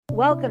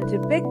Welcome to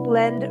Big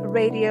Blend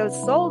Radio's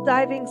Soul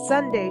Diving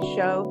Sunday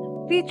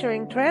show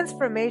featuring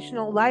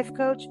transformational life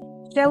coach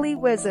Shelley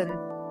Whizin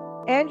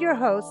and your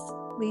hosts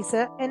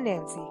Lisa and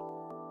Nancy.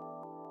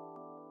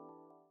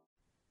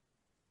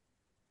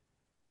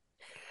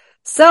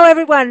 So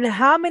everyone,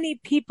 how many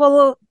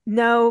people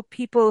know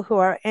people who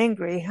are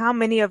angry? How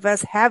many of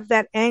us have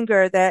that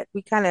anger that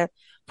we kind of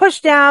push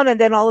down and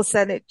then all of a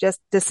sudden it just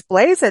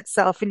displays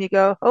itself and you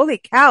go, holy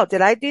cow,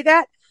 did I do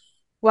that?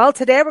 Well,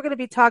 today we're going to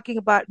be talking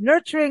about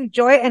nurturing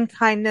joy and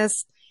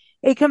kindness,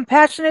 a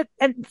compassionate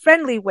and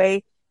friendly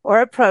way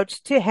or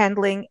approach to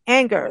handling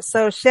anger.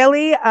 So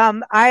Shelley, I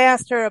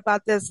asked her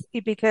about this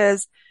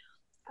because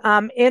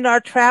in our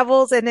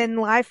travels and in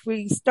life,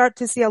 we start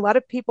to see a lot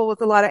of people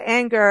with a lot of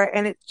anger,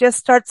 and it just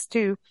starts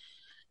to,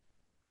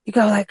 you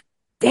go like,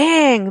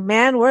 dang,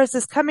 man, where's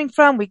this coming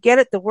from? We get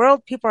it. The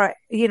world, people are,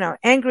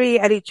 angry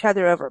at each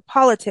other over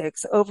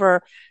politics,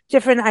 over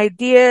different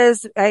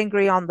ideas,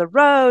 angry on the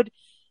road.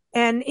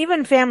 And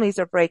even families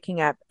are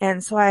breaking up.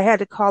 And so I had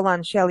to call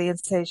on Shelley and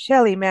say,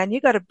 Shelley, man, you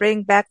got to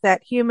bring back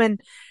that human,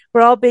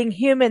 we're all being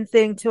human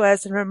thing to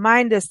us and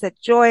remind us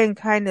that joy and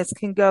kindness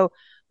can go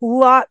a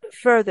lot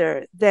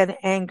further than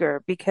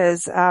anger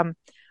because,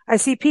 I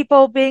see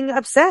people being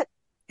upset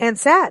and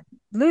sad,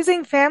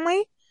 losing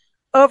family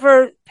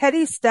over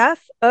petty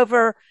stuff,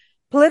 over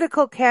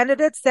political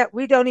candidates that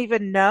we don't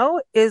even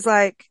know is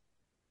like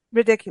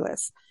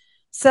ridiculous.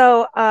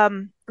 So,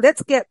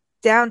 let's get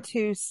down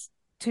to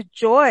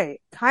joy,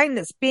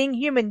 kindness, being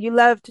human. You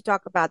love to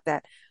talk about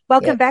that.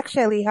 Welcome Yeah, back,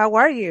 Shelley. How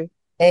are you?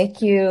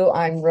 thank you.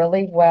 I'm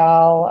really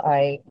well.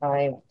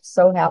 I'm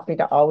so happy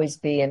to always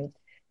be in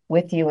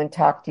with you and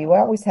talk to you.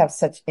 I always have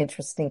such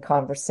interesting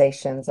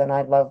conversations, and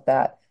I love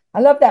that. I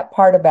love that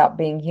part about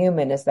being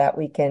human is that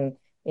we can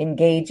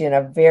engage in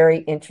a very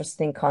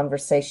interesting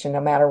conversation,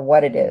 no matter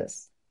what it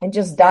is, and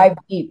just Yeah. dive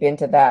deep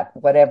into that,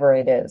 whatever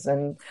it is,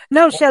 No,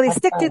 and Shelley, have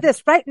stick to fun.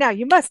 this right now.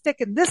 You must stick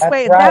in this That's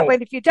way and that way. right.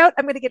 And if you don't,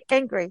 I'm going to get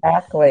angry.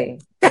 Exactly.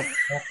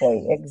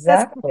 Exactly. That's,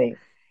 Exactly.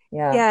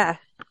 Yeah. yeah.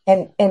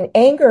 And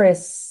anger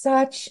is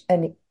such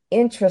an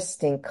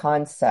interesting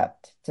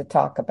concept to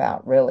talk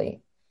about,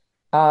 really.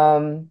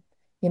 Um,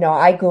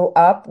 I grew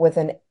up with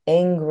an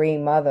angry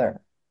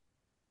mother.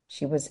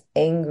 She was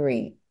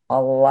angry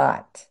a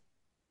lot,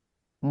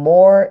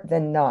 more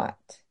than not.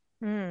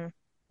 Mm,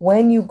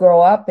 When you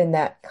grow up in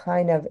that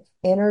kind of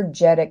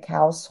energetic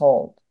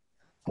household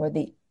where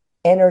the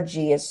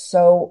energy is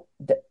so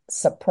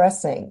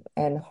suppressing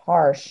and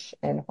harsh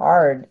and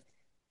hard,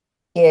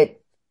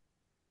 it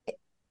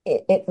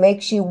it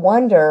makes you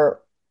wonder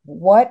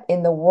what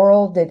in the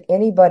world did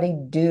anybody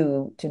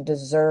do to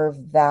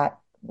deserve that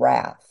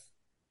wrath?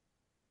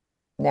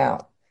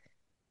 Now,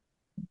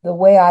 the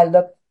way I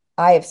look,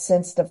 I have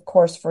since, of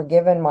course,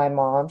 forgiven my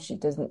mom. She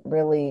did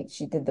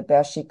the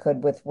best she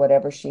could with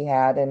whatever she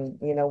had. And,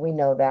 we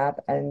know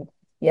that. And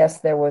yes,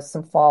 there was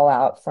some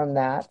fallout from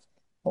that.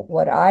 But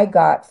what I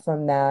got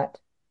from that,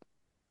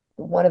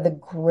 one of the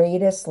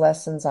greatest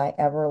lessons I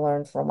ever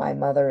learned from my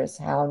mother is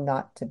how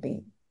not to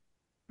be.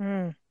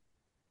 mm.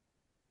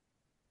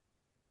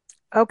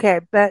 Okay.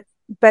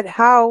 But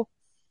how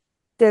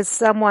does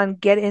someone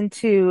get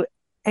into,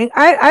 and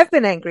I've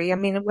been angry. I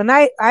mean, when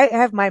I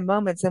have my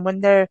moments and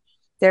when they're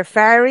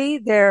fiery,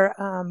 they're,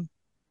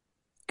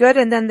 good.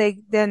 And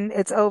then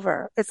it's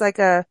over. It's like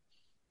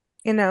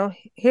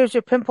here's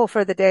your pimple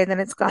for the day, and then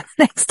it's gone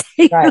the next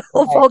day, a Right,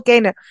 whole right.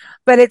 volcano.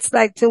 But it's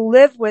like to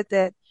live with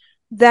it.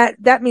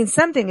 That means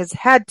something has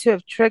had to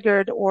have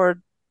triggered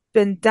or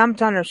been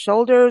dumped on her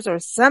shoulders or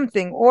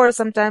something, or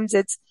sometimes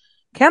it's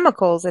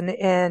chemicals and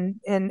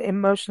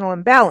emotional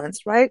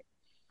imbalance, right?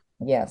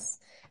 Yes.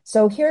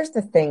 So here's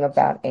the thing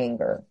about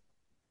anger.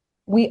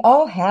 We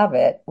all have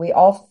it. We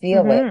all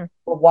feel it. Mm-hmm.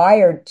 We're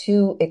wired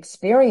to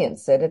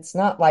experience it. It's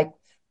not like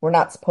we're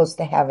not supposed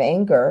to have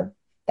anger.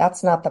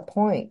 That's not the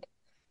point.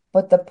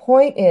 But the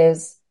point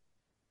is,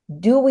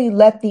 do we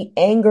let the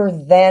anger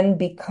then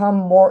become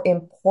more Ooh.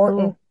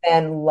 important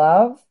than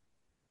love?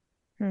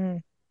 Mm-hmm.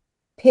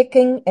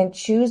 Picking and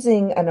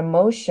choosing an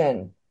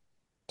emotion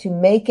to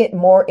make it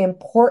more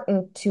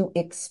important to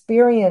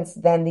experience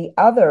than the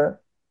other.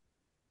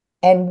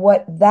 And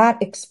what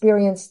that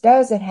experience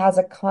does, it has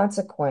a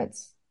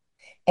consequence.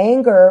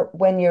 Anger,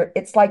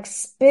 it's like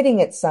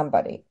spitting at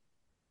somebody.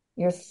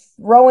 You're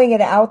throwing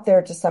it out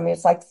there to somebody.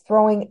 It's like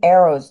throwing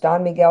arrows.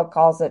 Don Miguel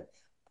calls it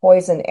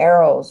poison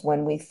arrows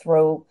when we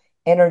throw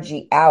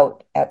energy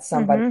out at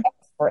somebody Mm-hmm.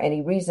 else for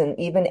any reason,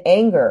 even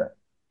anger,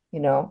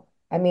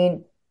 I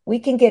mean, we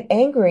can get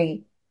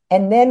angry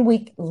and then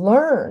we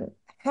learn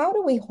how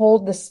do we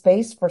hold the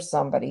space for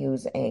somebody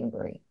who's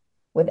angry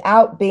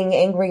without being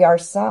angry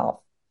ourselves?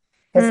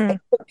 Because Mm.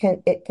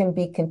 it can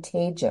be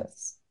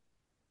contagious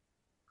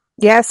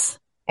Yes.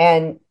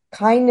 and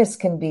kindness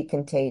can be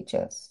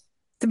contagious.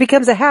 It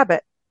becomes a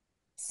habit.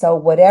 So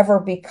whatever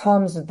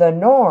becomes the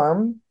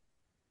norm,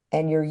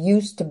 and you're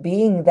used to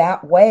being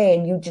that way,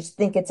 and you just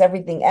think it's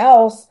everything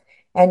else.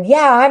 And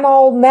yeah, I'm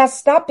all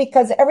messed up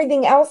because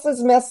everything else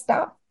is messed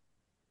up.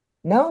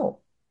 No,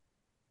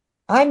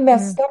 I'm Mm.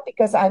 messed up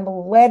because I'm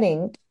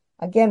letting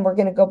Again, we're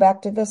going to go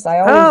back to this.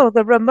 Oh,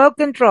 the remote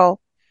control.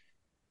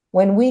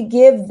 When we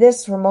give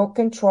this remote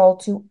control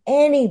to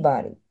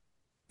anybody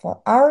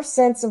for our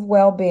sense of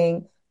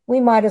well-being, we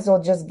might as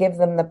well just give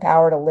them the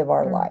power to live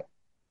our Mm, life.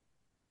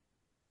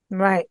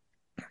 right.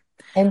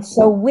 And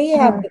so we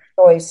have Mm, the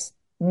choice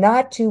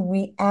not to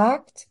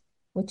react,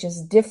 which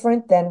is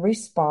different than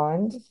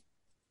respond.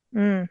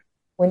 mm,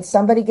 When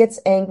somebody gets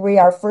angry,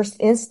 our first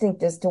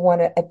instinct is to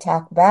want to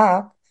attack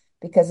back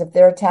because if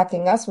they're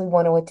attacking us, we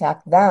want to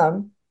attack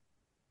them.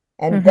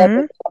 And then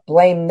we mm-hmm,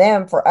 blame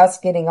them for us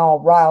getting all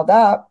riled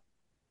up,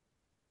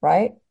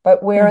 right?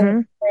 But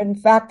mm-hmm. where in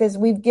fact is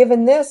we've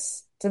given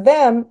this to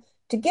them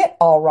to get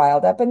all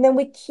riled up, and then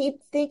we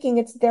keep thinking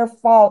it's their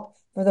fault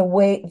for the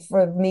way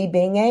for me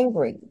being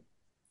angry.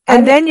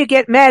 And I'm then you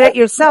get mad like at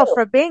yourself you.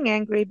 for being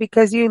angry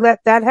because you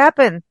let that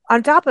happen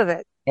on top of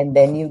it. And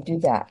then you do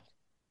that.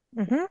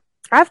 Hmm.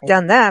 I've And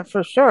done that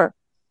for sure.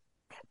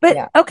 But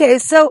yeah. okay,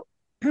 so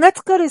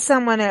let's go to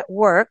someone at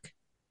work,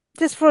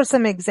 just for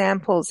some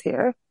examples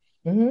here.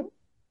 Hmm.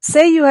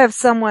 Say you have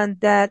someone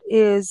that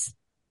is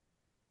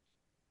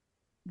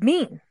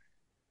mean,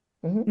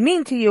 Hmm.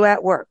 mean to you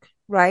at work,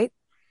 right?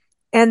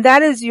 And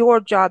that is your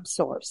job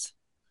source.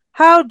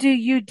 How do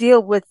you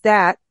deal with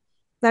that?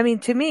 I mean,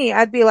 to me,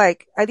 I'd be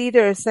like, I'd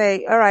either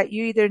say, all right,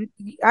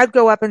 I'd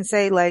go up and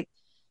say, like,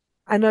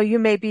 I know you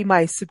may be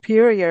my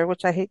superior,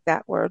 which I hate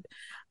that word.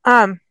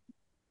 Um,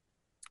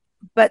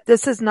 but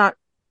this is not,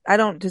 I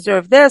don't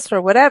deserve this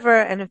or whatever.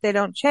 And if they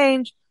don't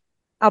change,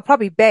 I'll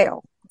probably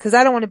bail because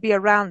I don't want to be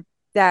around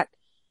that.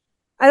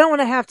 I don't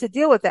want to have to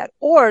deal with that.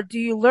 Or do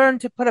you learn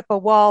to put up a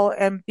wall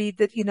and be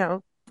the,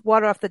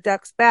 water off the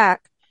duck's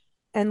back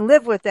and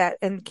live with that?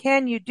 And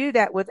can you do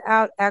that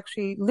without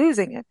actually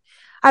losing it?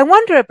 I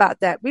wonder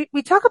about that.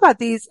 We talk about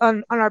these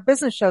on our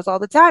business shows all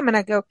the time. And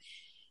I go,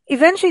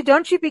 eventually,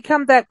 don't you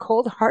become that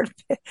cold hearted,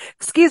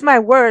 excuse my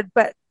word,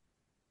 but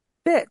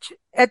bitch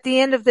at the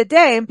end of the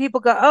day? And people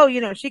go,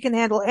 oh, she can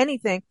handle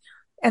anything.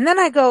 And then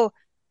I go,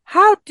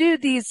 how do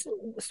these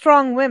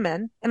strong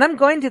women, and I'm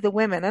going to the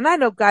women, and I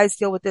know guys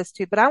deal with this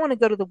too, but I want to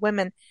go to the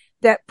women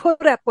that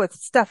put up with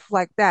stuff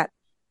like that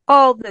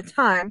all the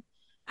time.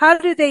 How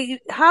do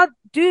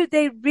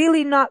they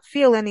really not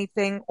feel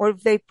anything, or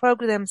if they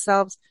program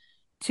themselves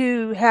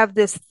to have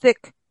this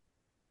thick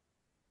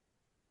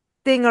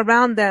thing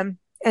around them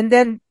and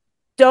then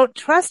don't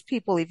trust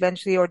people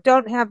eventually, or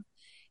don't have,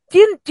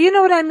 do you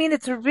know what I mean?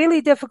 It's a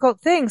really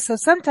difficult thing. So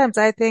sometimes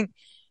I think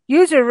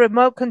use your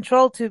remote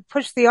control to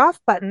push the off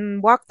button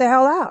and walk the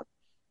hell out.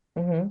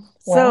 Hmm.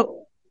 Well,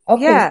 So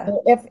okay, yeah,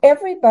 so if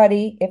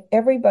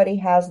everybody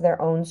has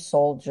their own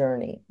soul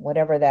journey,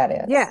 whatever that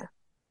is, yeah,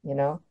 you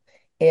know,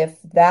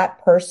 if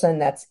that person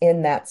that's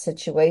in that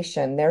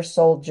situation, their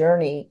soul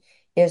journey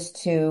is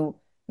to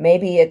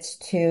maybe it's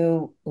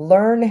to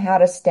learn how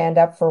to stand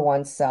up for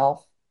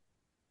oneself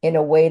in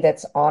a way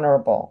that's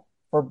honorable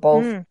for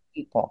both mm,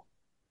 people.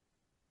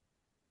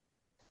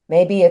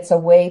 Maybe it's a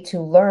way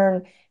to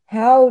learn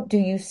how do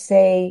you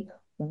say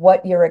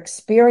what you're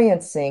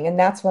experiencing. And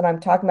that's what I'm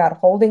talking about,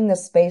 holding the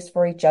space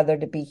for each other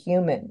to be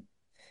human.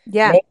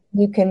 yeah, Maybe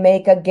you can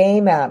make a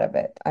game out of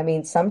it. I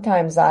mean,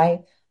 sometimes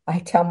I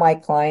tell my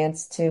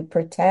clients to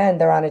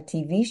pretend they're on a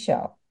TV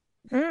show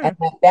and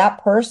mm,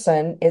 that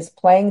person is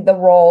playing the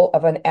role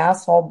of an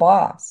asshole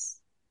boss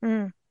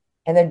mm.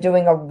 and they're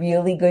doing a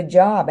really good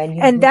job. And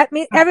you And that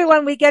means detach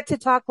everyone, we get to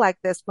talk like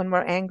this when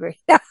we're angry.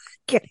 No,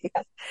 kidding.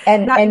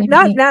 Not, and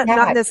not, you not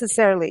detach.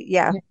 necessarily.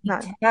 Yeah, You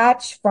not.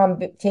 detach from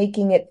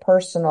taking it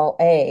personal,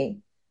 because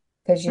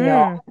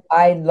Mm,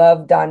 I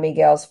love Don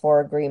Miguel's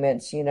four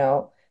agreements,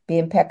 be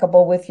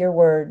impeccable with your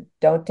word,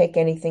 don't take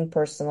anything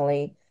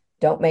personally,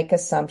 don't make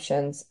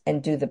assumptions,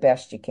 and do the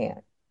best you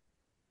can.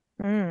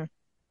 mm.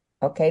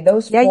 Okay,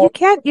 those Yeah, four,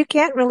 you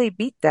can't really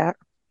beat that.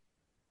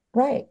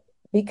 right?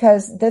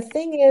 Because the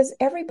thing is,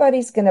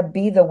 everybody's going to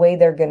be the way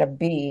they're going to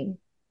be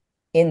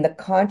in the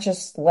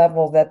conscious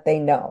level that they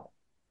know.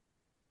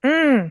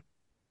 Mm,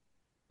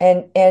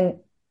 And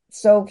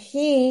so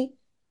he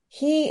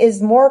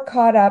is more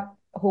caught up,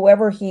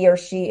 whoever he or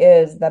she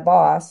is, the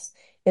boss,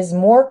 is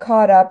more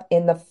caught up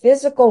in the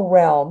physical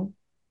realm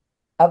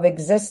of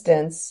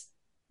existence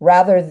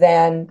rather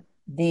than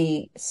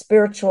the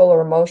spiritual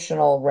or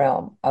emotional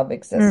realm of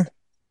mm. existence.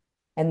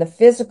 And the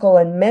physical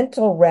and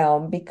mental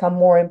realm become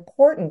more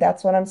important.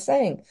 That's what I'm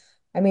saying.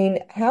 I mean,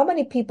 how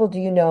many people do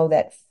you know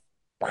that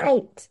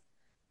fight,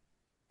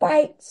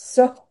 fight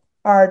so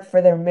hard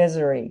for their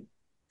misery?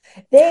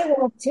 They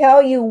will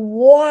tell you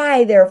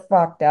why they're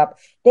fucked up.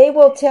 They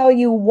will tell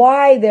you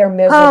why they're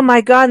Oh miserable.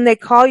 my God. And they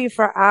call you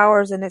for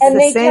hours and it's And the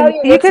they tell same.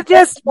 you You it's could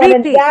this just one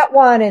and repeat. that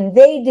one, and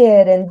they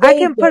did, and I they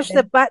can did. push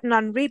the button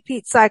on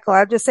repeat cycle.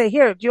 I'll just say,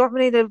 here, do you want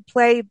me to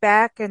play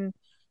back? And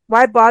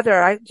why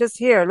bother?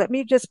 Let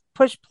me just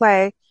push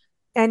play.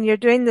 And you're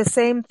doing the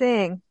same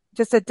thing,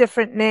 just a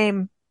different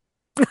name.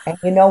 And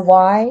you know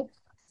why?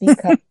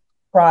 Because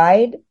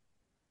pride,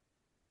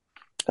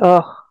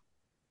 Oh,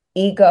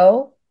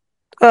 ego,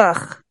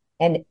 ugh.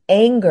 and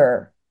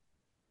anger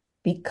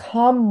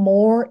become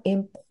more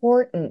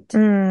important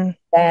Mm,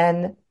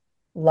 than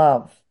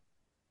love.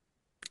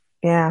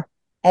 Yeah.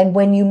 And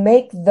when you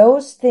make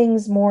those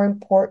things more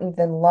important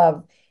than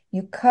love,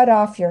 you cut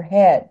off your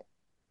head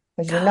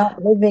because you're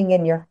not living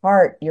in your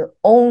heart. You're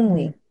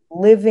Mm, only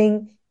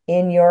living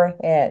in your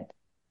head.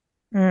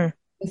 mm,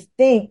 You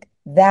think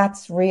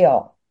that's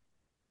real,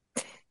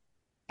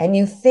 and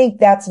you think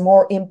that's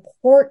more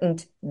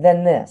important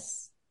than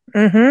this.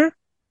 mm-hmm.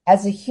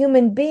 As a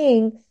human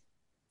being,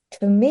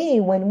 to me,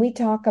 when we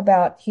talk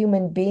about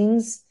human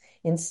beings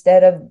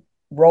instead of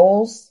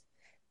roles,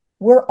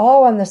 we're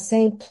all on the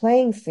same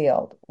playing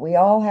field. We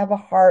all have a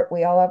heart.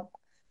 We all have,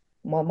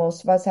 well,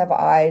 most of us have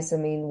eyes. I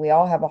mean, we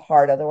all have a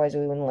heart, otherwise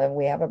we wouldn't live.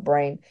 We have a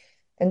brain.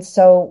 And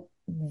so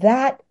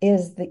that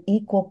is the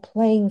equal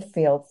playing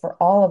field for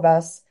all of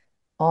us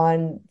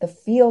on the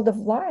field of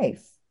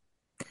life.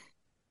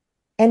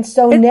 And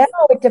so It's now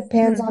it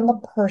depends mm, on the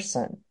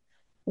person.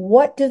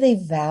 What do they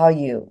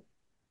value?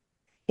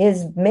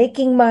 Is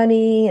making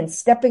money and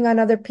stepping on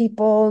other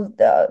people,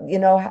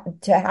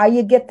 to how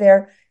you get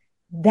there.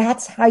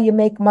 That's how you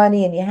make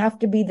money. And you have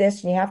to be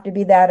this and you have to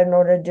be that in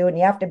order to do it. And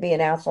you have to be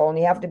an asshole and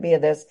you have to be a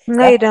this.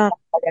 no, You have you to don't.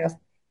 be a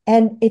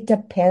and it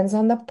depends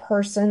on the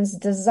person's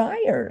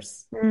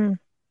desires. Mm,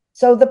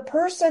 So the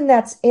person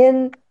that's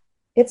in,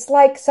 it's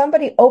like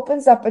somebody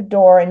opens up a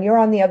door and you're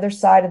on the other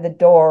side of the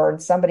door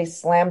and somebody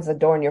slams the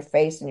door in your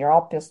face and you're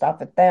all pissed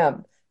off at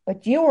them.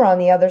 But you were on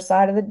the other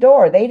side of the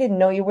door. They didn't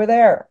know you were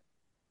there.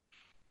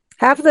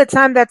 half of the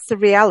time, that's the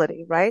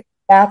reality, right?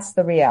 That's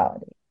the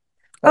reality.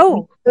 But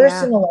we Oh,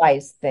 yeah.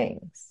 personalize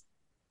things.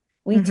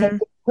 We take Mm-hmm.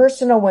 it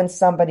personal when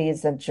somebody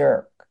is a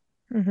jerk.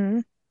 Mm-hmm.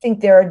 Think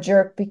they're a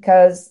jerk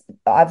because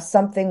of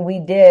something we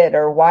did,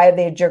 or why are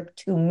they a jerk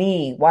to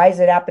me? Why is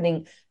it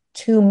happening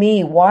to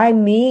me? Why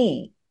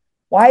me?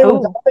 Why does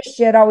Oh, all this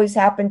shit always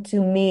happen to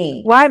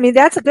me? well, I mean,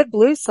 that's a good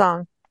blues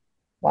song.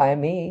 Why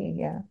me?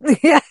 Yeah.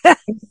 Yeah.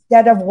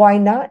 Instead of why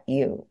not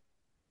you?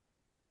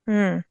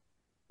 Mm,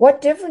 What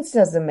difference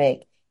does it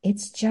make?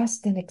 It's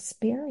just an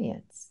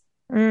experience.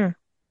 mm.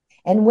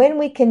 And when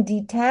we can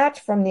detach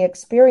from the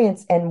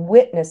experience and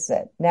witness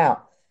it.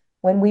 Now,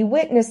 when we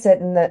witness it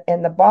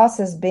and the boss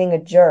is being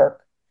a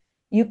jerk,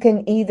 you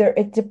can either,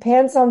 it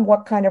depends on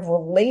what kind of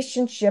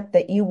relationship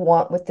that you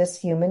want with this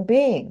human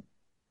being.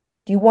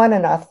 Do you want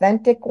an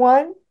authentic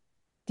one?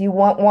 Do you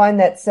want one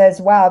that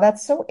says, wow,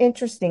 that's so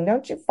interesting?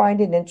 Don't you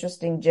find it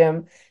interesting,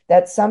 Jim,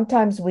 that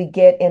sometimes we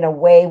get in a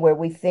way where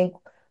we think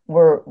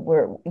we're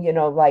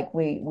like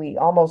we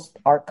almost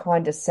are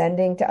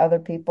condescending to other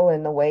people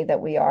in the way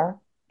that we are?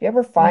 Do you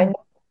ever Mm, find,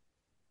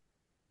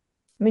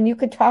 I mean, you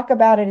could talk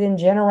about it in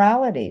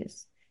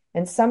generalities.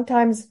 And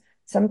sometimes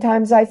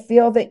I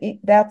feel that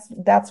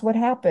that's what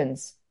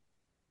happens.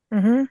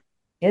 mm-hmm.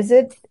 Is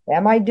it,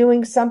 am I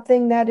doing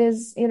something that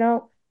is,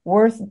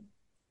 worth,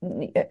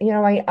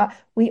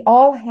 we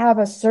all have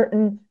a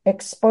certain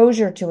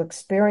exposure to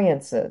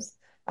experiences.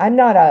 I'm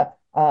not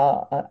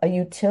a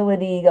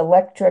utility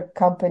electric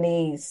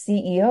company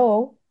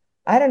CEO.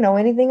 I don't know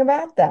anything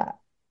about that.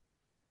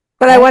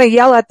 But I I, want to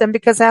yell at them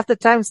because half the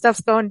time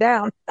stuff's going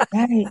down.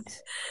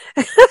 right.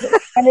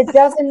 And it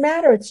doesn't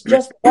matter. It's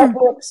just what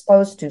we're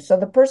exposed to. So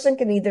the person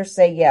can either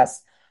say,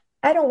 yes,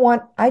 I don't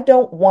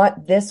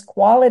want this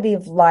quality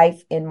of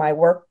life in my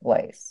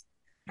workplace.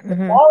 The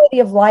Mm-hmm. quality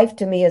of life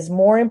to me is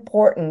more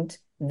important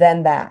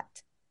than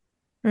that.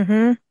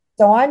 Mm-hmm.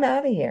 So I'm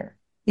out of here.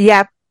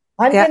 Yep.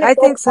 I'm Yeah, going to I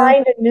think go so.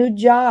 find a new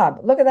job.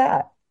 Look at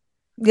that.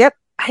 Yep.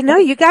 I know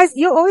you guys,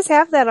 you always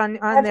have that on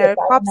there. Magic. It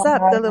I don't pops know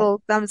up, how I the know.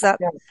 little thumbs up.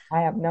 No,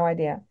 I have no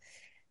idea.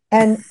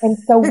 And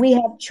so we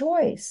have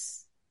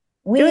choice.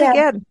 Do We it have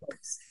again.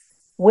 choice.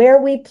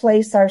 Where we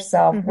place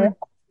ourselves, where Mm-hmm.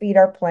 our feet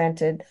are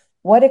planted,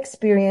 what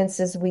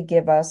experiences we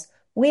give us.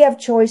 We have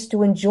choice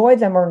to enjoy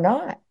them or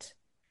not.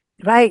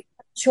 Right.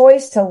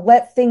 Choice to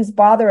let things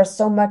bother us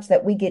so much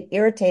that we get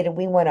irritated.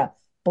 We want to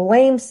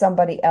blame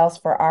somebody else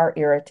for our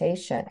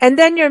irritation. And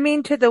then you're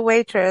mean to the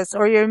waitress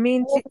or you're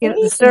mean You're to,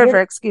 the mean. server,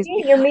 excuse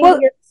me. You're mean to Well,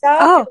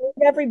 yourself. You're oh, mean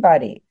to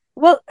everybody.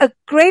 well, a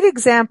great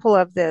example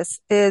of this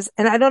is,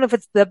 and I don't know if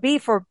it's The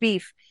Beef or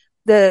Beef,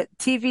 the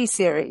TV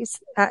series.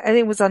 I think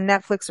it was on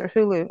Netflix or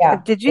Hulu.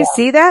 Yeah, Did you yeah.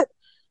 see that?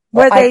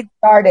 Well, Where I they,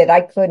 started.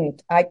 I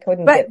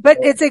couldn't get but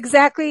through it. it's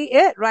exactly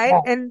it, right?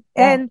 Yeah,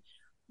 yeah, And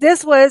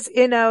this was,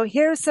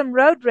 here's some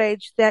road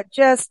rage that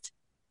just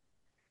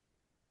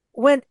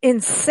went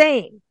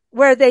insane,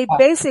 where they yeah.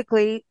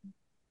 basically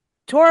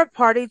tore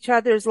apart each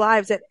other's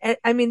lives.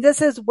 I mean,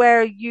 this is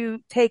where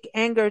you take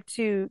anger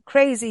to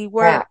crazy,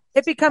 where Max.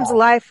 it becomes Yeah,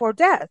 life or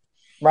death.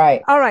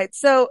 right, All right.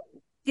 So,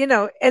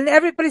 and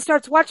everybody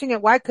starts watching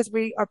it. Why? Because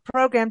we are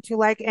programmed to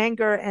like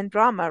anger and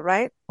drama,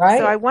 right?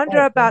 So I right,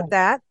 wonder right, about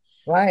that.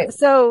 right,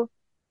 So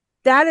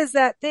that is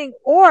that thing.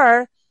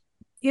 Or,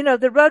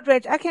 the road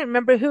rage. I can't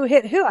remember who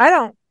hit who. I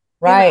don't,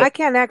 I right,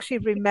 can't actually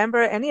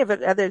remember any of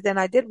it other than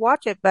I did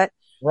watch it, but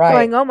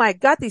right, going, oh my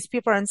God, these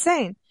people are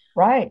insane.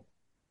 right.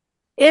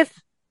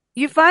 If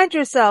you find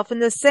yourself in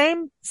the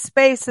same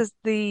space as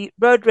the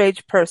road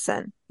rage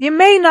person, you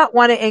may not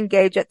want to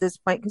engage at this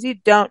point because you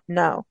don't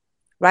know,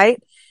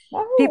 right?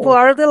 People No,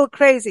 are a little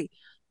crazy,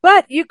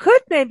 but you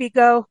could maybe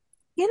go,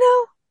 you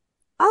know,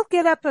 I'll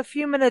get up a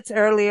few minutes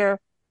earlier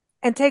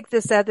and take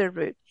this other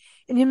route.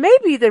 And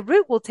maybe the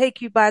route will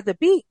take you by the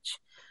beach.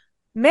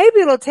 Maybe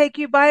it'll take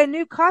you by a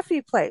new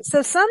coffee place.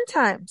 So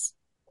sometimes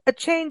a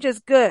change is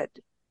good.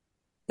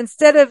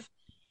 Instead of,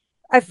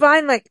 I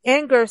find like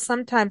anger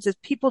sometimes is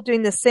people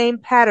doing the same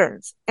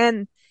patterns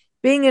and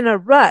being in a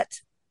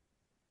rut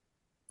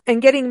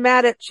and getting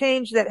mad at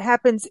change that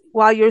happens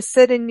while you're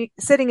sitting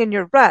in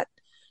your rut.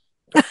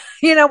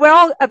 We're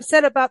all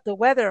upset about the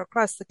weather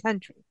across the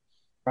country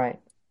Right.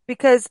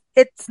 because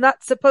it's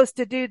not supposed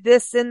to do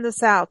this in the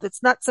South.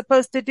 It's not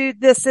supposed to do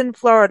this in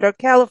Florida or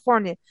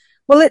California.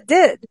 Well, it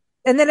did.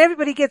 And then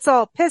everybody gets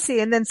all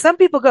pissy. And then some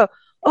people go,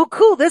 oh,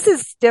 cool. This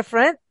is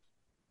different.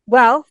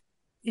 Well,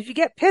 if you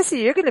get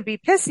pissy, you're going to be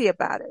pissy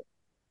about it.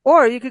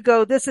 Or you could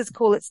go, this is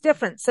cool. It's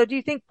different. So do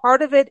you think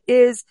part of it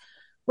is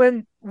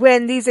when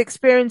these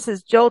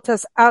experiences jolt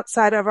us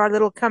outside of our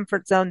little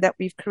comfort zone that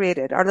we've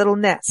created, our little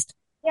nest?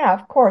 Yeah,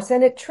 of course.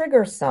 And it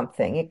triggers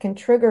something. It can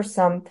trigger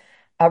some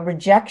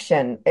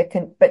rejection.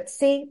 But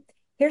see,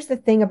 here's the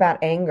thing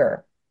about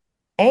anger.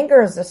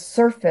 Anger is a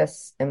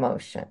surface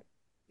emotion.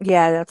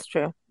 Yeah, that's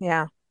true.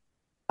 Yeah.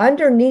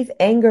 Underneath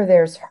anger,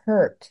 there's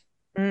hurt.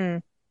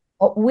 Mm.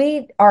 But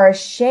we are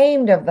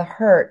ashamed of the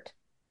hurt,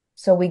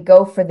 so we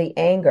go for the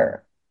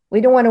anger.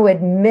 We don't want to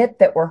admit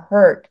that we're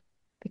hurt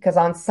because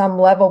on some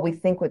level we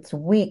think it's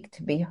weak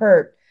to be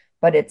hurt,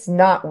 but it's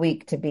not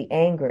weak to be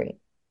angry.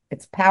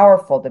 It's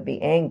powerful to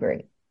be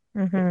angry.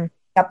 It's Mm-hmm.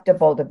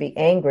 acceptable to be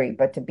angry,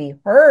 but to be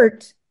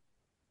hurt,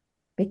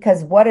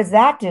 because what does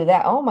that do?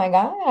 That, oh my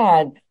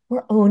God,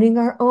 we're owning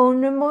our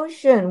own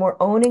emotion. We're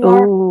owning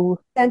our Ooh.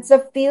 sense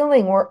of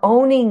feeling. We're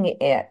owning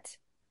it.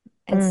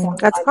 And That's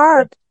sometimes there's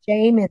hard.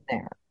 shame in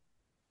there.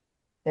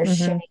 There's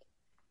shame. Mm-hmm.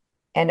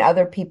 And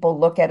other people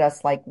look at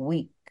us like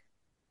weak.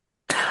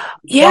 Don't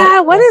Yeah.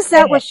 What want to is say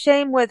that with it.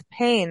 shame with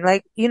pain?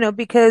 Like,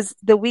 because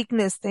the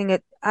weakness thing,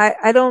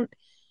 I don't,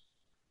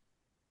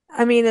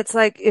 I mean, it's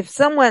like if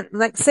someone,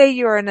 like say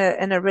you're in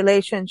a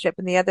relationship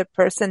and the other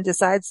person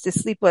decides to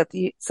sleep with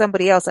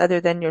somebody else other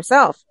than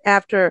yourself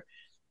after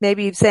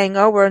maybe saying,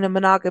 oh, we're in a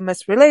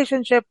monogamous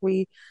relationship.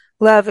 We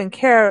love and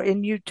care,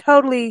 and you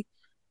totally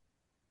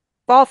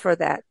fall for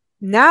that.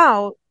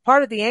 Now,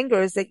 part of the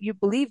anger is that you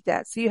believe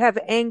that. So you have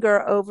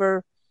anger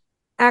over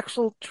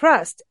actual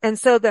trust. And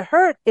so the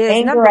hurt is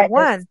Anger number at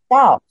one.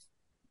 yourself.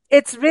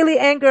 It's really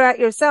anger at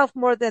yourself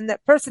more than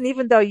that person,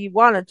 even though you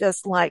want to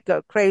just like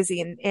go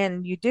crazy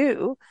and you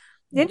do.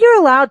 Yeah. And you're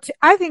allowed to,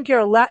 I think you're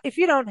allowed, if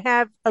you don't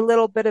have a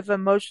little bit of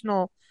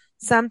emotional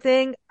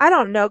something, I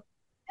don't know.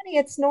 Honey,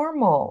 it's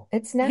normal.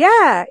 It's natural.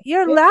 Yeah,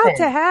 you're It's allowed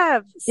to human.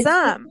 have It's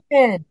some.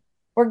 human.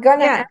 We're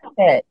gonna Yeah. have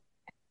it.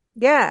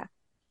 Yeah.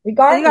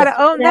 And you got Regardless,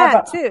 to we're own gonna have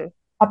that too.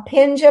 a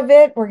pinge of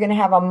it. We're gonna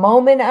have a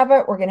moment of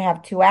it. We're gonna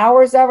have 2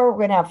 hours of it. We're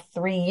gonna have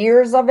 3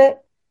 years of it.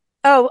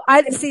 Oh, I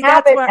We can see.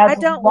 have That's it where I as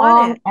don't want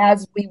long it,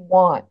 as we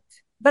want.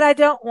 but I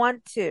don't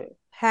want to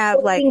have So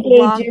we like engage in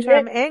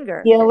long-term it,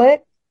 anger feel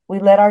it. We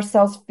let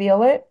ourselves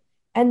feel it,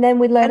 and then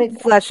we let and it go.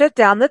 flush it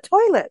down the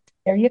toilet.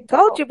 There you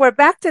Told go. you we're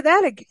back to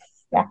that again.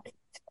 Back.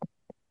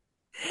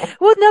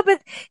 Well, no,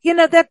 but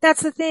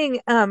that's the thing.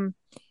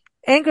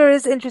 Anger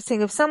is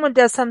interesting. If someone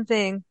does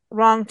something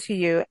wrong to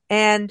you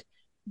and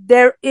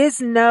there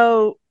is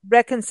no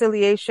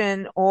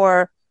reconciliation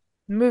or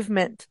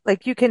movement,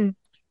 like you can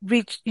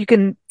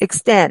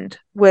extend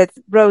with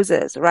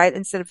roses, right?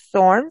 Instead of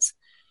thorns,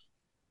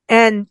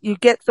 and you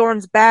get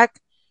thorns back.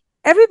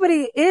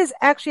 Everybody is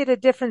actually at a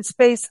different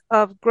space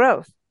of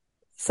growth.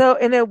 So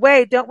in a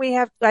way, don't we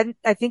have,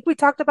 I think we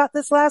talked about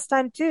this last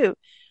time too.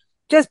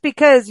 Just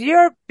because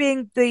you're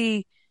being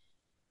the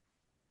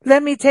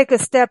let me take a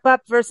step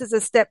up versus a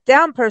step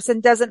down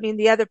person doesn't mean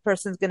the other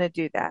person's going to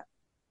do that.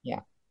 Yeah.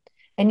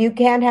 And you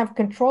can't have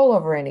control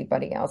over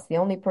anybody else. The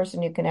only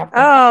person you can have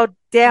control Oh,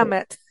 damn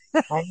over. it.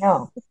 I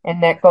know.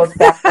 And that goes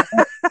back to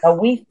this. So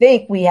we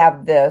think we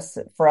have this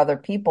for other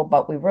people,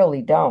 but we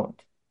really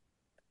don't.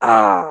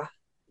 Ah,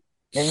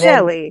 And then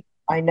Shelley.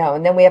 I know.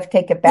 And then we have to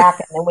take it back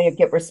and then we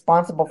get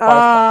responsible for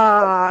ourselves.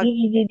 Ah,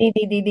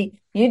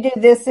 You do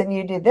this and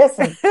you do this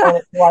and point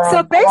it to our so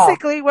own self.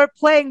 basically we're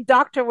playing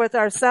doctor with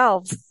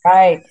ourselves.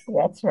 Right.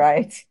 That's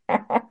right.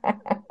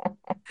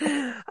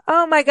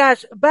 Oh my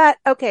gosh. But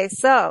okay.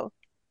 So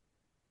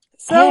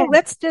And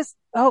let's just,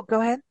 oh,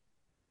 go ahead.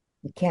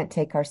 we can't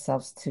take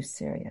ourselves too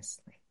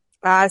seriously.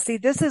 See,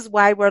 this is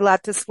why we're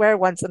allowed to swear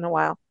once in a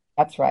while.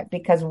 That's right.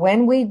 Because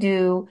when we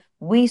do,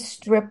 we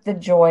strip the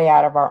joy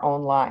out of our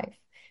own life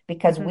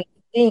because Mhm. we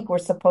think we're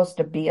supposed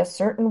to be a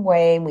certain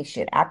way and we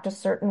should act a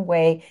certain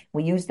way.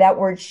 We use that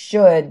word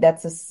should.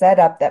 That's a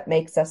setup that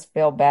makes us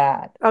feel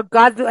bad. Oh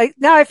God, like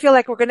now I feel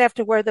like we're going to have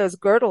to wear those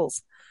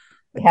girdles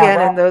Yeah, again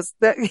and right. those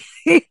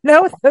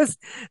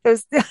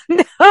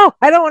no,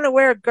 I don't want to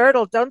wear a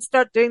girdle. Don't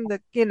start doing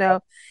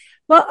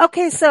well,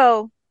 okay,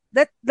 so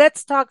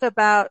let's talk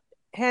about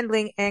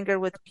handling anger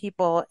with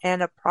people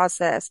and a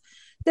process.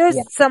 There's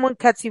Yeah. someone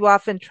cuts you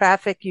off in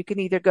traffic, you can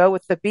either go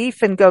with the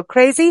beef and go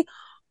crazy,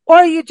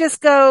 or you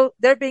just go,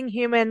 they're being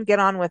human, get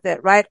on with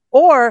it, right?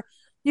 Or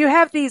you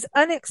have these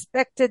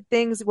unexpected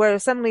things where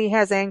somebody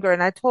has anger.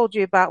 And I told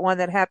you about one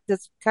that happened,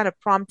 this kind of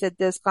prompted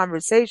this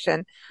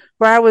conversation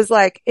where I was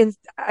like,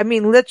 I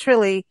mean,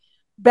 literally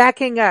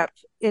backing up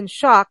in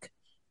shock.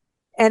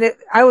 And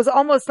I was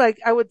almost like,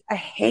 I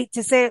hate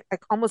to say it,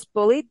 like almost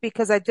bullied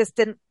because I just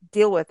didn't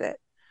deal with it.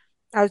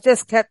 I was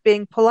just kept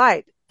being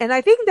polite. And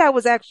I think that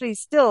was actually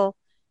still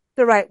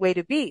the right way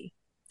to be.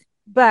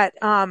 But,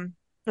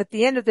 at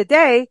the end of the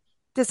day,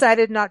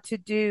 decided not to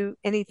do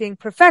anything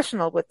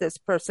professional with this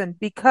person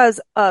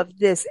because of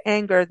this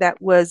anger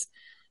that was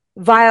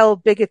vile,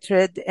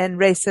 bigoted, and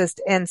racist,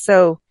 and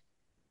so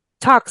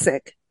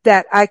toxic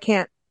that I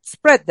can't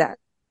spread that,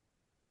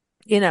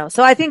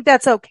 So I think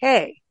that's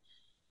okay.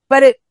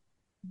 But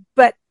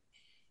but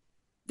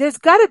there's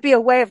got to be a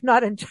way of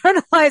not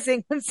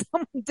internalizing when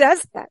someone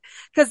does that.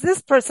 Because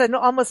this person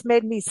almost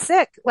made me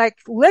sick, like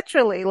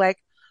literally, like,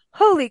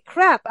 holy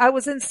crap. I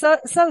was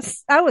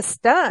I was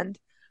stunned.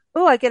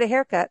 Oh, I get a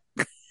haircut.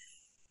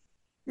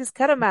 Just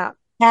cut them out.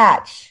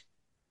 Catch.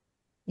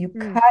 You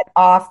Mm, cut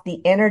off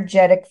the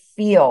energetic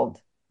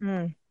field.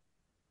 mm,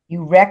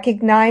 You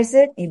recognize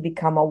it, you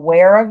become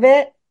aware of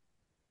it,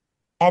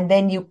 and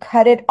then you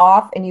cut it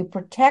off and you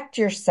protect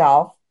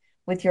yourself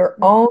with your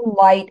mm, own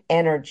light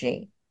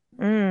energy.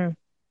 mm.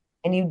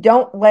 And you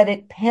don't let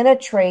it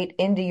penetrate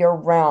into your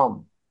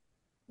realm.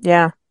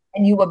 Yeah.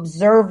 And you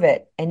observe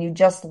it and you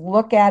just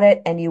look at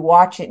it and you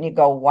watch it and you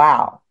go,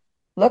 wow,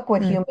 look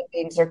what Mm. human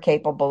beings are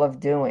capable of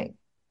doing.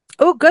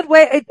 Oh, good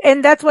way.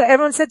 And that's what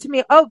everyone said to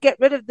me. Oh, get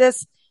rid of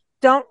this.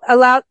 Don't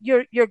allow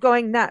you're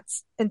going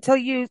nuts until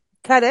you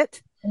cut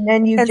it And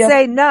then you and just,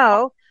 say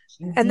no.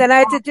 you And detach. then I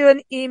had to do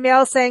an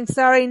email saying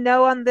sorry,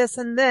 no on this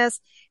and this.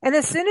 And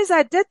as soon as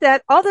I did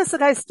that, all of a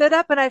sudden I stood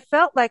up and I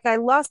felt like I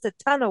lost a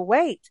ton of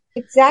weight,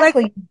 like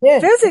Exactly, you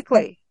did. Because,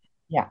 physically.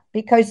 yeah,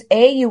 because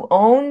A, you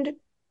owned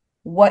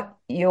what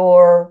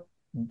your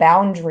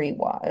boundary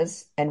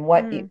was and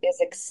Mm,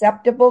 is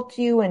acceptable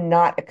to you and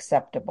not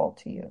acceptable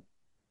to you,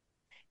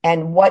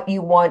 and what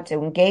you want to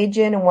engage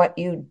in and what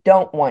you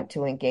don't want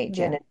to engage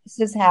in. yeah. And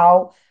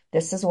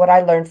this is what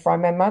I learned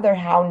from my mother,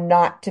 how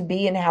not to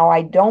be and how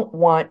I don't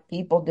want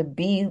people to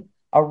be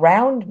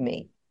around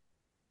me.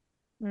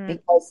 Mm,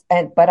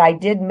 But I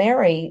did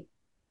marry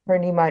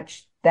pretty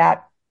much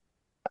that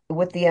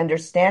with the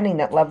understanding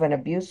that love and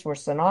abuse were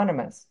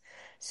synonymous.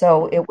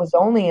 So mm, it was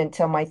only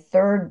until my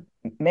third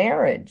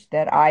marriage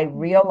that I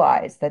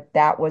realized that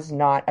that was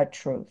not a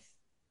truth,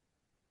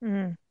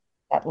 mm,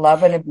 that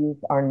love and abuse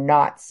are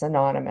not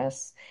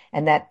synonymous,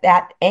 and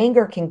that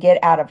anger can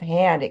get out of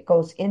hand. It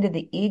goes into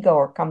the ego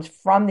or comes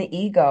from the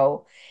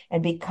ego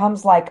and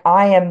becomes like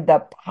I am the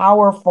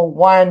powerful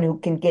one who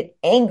can get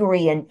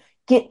angry and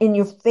get in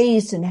your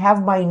face and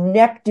have my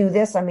neck do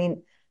this. I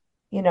mean,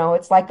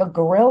 it's like a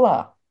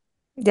gorilla.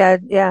 yeah.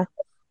 Yeah.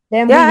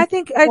 Then Yeah. we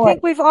I boy,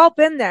 think we've all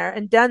been there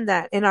and done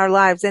that in our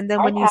lives. And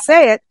then I when you have,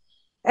 say it,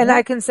 and yeah.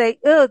 I can say,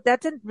 oh,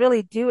 that didn't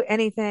really do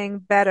anything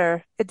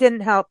better. It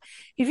didn't help.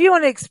 If you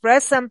want to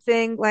express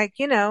something like,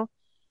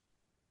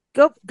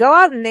 go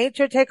out in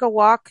nature, take a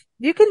walk.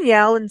 You can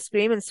yell and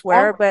scream and Yeah,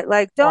 swear, but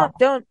like yeah,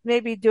 don't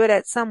maybe do it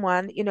at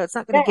someone. It's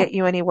not going to yeah, get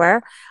you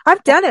anywhere.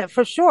 I've done it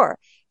for sure.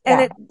 And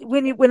yeah.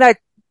 when I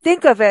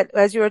think of it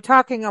as you were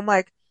talking, I'm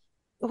like,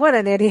 what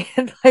an idiot.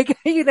 Like,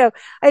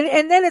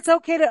 and then it's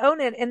okay to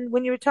own it. And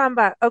when you were talking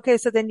about, okay,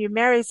 so then you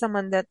marry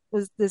someone that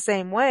was the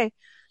same way.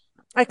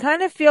 I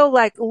kind of feel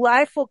like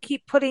life will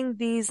keep putting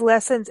these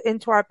lessons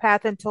into our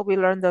path until we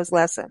learn those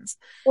lessons.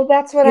 Well,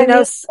 that's what I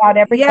mean about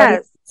everybody Yeah.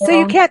 So their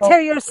you own can't soul.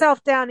 tear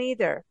yourself down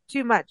either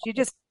too much. You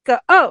just go,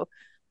 oh,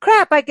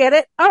 crap, I get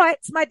it. All right,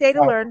 it's my day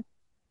to Right, learn.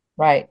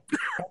 right.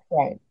 That's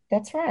right.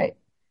 That's right.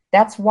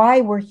 That's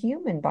why we're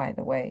human, by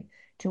the way,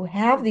 to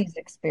have Mm, these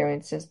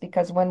experiences,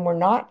 because when we're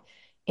not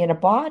in a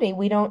body,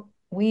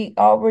 we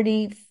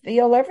already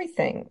feel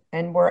everything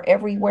and we're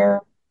mm,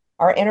 everywhere.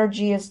 Our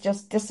energy is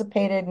just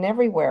dissipated and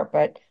everywhere.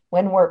 But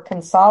when we're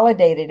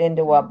consolidated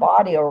into a mm,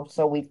 body, or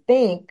so we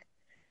think,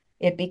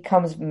 it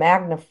becomes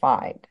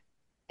magnified.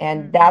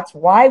 And mm, that's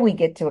why we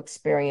get to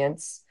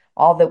experience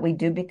all that we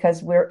do,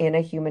 because we're in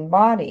a human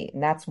body.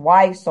 And that's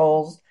why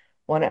souls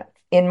want to,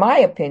 in my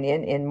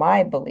opinion, in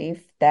my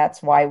belief,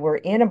 that's why we're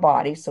in a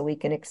body, so we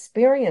can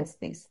experience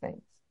these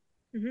things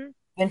mm-hmm.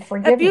 and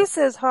forgiveness. Abuse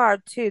is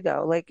hard too,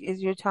 though. Like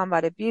as you're talking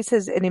about, abuse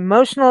is an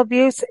emotional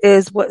abuse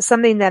is what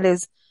something that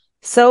is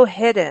so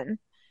hidden.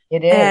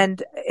 It is.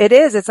 And it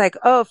is, it's like,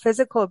 oh,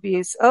 physical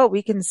abuse. Oh,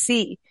 we can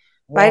see,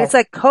 right? It's Yes.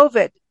 like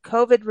COVID.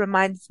 COVID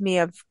reminds me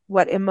of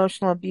what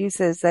emotional abuse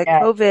is. Like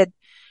Yes. COVID,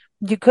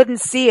 you couldn't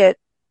see it,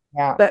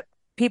 Yeah. but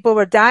people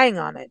were dying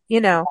on it.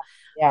 Yeah.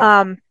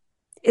 Um,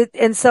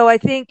 and so I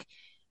think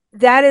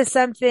that is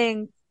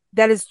something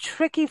that is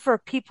tricky for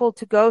people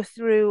to go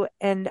through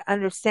and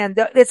understand.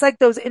 It's like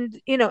those,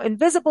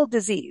 invisible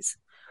disease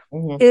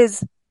Hmm.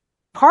 is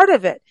part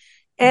of it.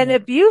 And Hmm.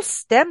 abuse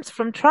stems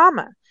from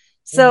trauma.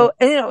 Hmm. So,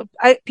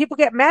 people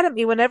get mad at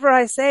me whenever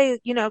I say,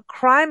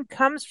 crime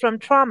comes from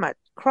trauma,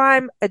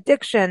 crime,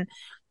 addiction.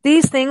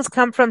 These things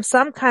come from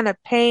some kind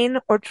of pain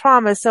or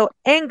trauma. So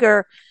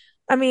anger,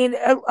 I mean,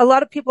 a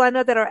lot of people I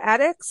know that are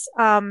addicts,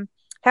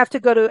 have to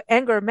go to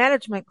anger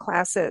management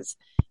classes.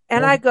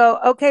 And I Mhm. go,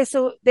 okay,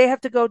 so they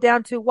have to go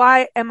down to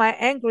why am I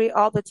angry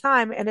all the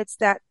time? And it's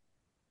that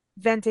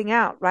venting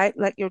out, right?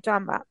 Like you're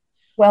talking about.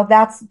 Well,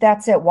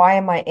 that's it. Why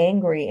am I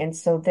angry? And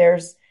so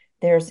there's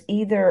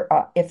either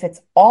if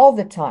it's all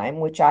the time,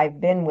 which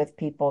I've been with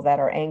people that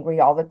are angry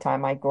all the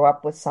time. I grew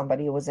up with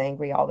somebody who was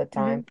angry all the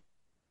Hmm. time.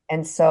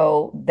 And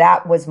so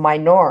that was my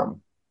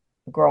norm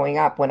growing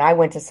up. When I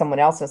went to someone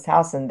else's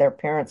house and their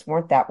parents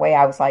weren't that way,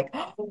 I was like,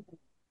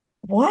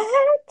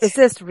 Is what?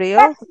 this Yes,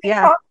 real? we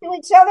Yeah. talk to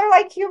each other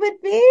like human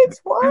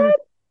beings. What?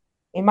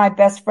 And my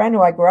best friend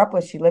who I grew up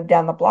with, she lived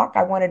down the block.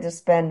 I wanted to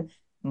spend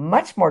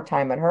much more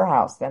time at her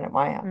house than at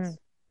my Mm, house.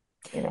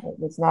 It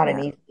was not an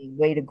yeah. easy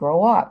way to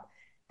grow up.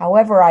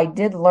 However, I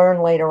did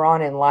learn later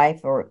on in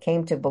life, or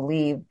came to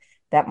believe,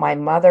 that my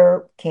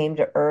mother came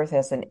to earth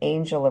as an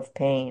angel of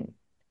pain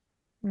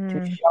to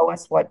Mm. show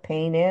us what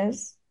pain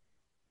is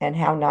and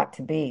how not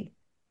to be,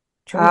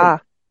 truly.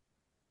 Ah,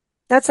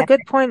 that's a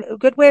good point. A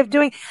good way of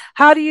doing.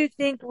 How do you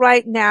think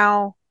right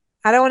now?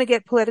 I don't want to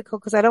get political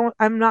because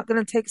I'm not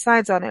going to take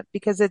sides on it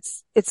because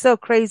it's so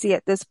crazy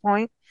at this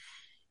point.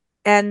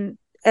 And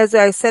as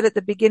I said at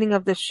the beginning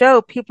of the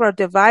show, people are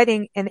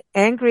dividing and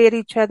angry at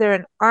each other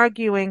and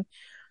arguing.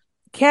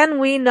 Can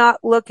we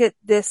not look at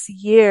this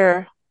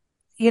year,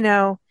 you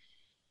know,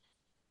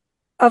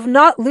 of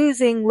not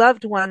losing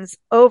loved ones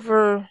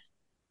over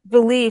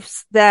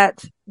beliefs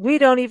that we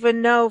don't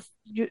even know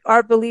if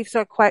our beliefs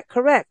are quite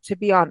correct, to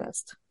be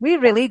honest. We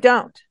really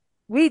don't.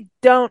 We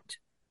don't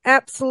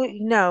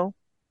absolutely know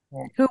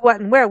Yeah. who, what,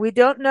 and where. We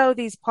don't know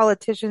these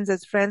politicians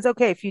as friends.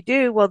 Okay, if you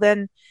do, well,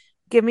 then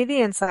give me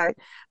the insight.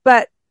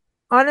 But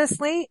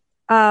honestly,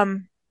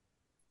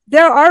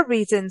 there are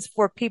reasons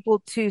for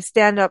people to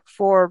stand up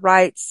for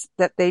rights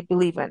that they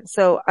believe in.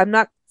 So I'm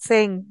not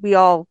saying we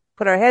all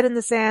put our head in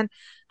the sand.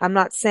 I'm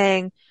not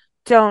saying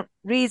don't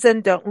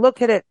reason, don't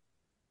look at it.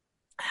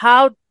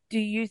 How do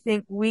you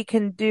think we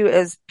can do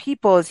as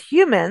people, as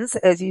humans,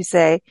 as you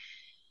say,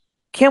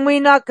 can we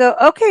not go,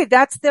 okay,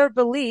 that's their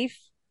belief.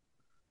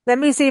 Let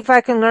me see if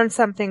I can learn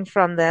something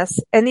from this.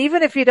 And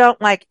even if you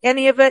don't like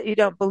any of it, you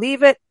don't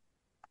believe it,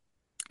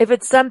 if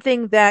it's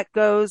something that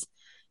goes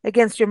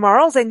against your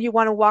morals and you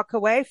want to walk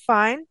away,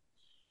 fine.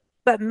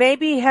 But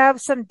maybe have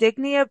some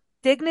dignity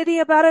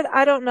about it.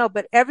 I don't know,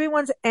 but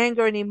everyone's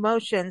anger and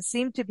emotions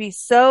seem to be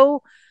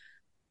so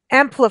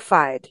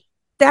amplified.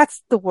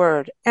 That's the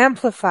word,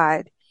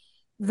 amplified,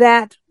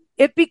 that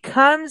it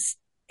becomes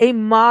a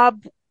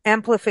mob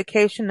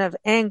amplification of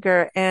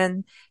anger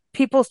and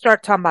people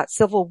start talking about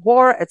civil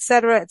war, et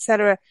cetera, et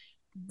cetera.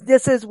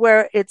 This is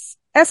where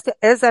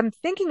as I'm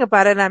thinking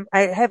about it, I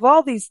have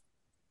all these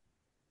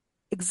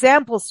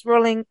examples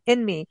swirling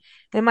in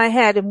my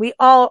head, and we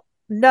all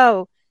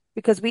know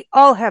because we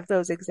all have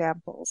those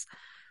examples.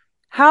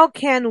 How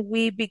can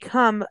we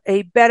become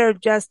a better,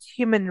 just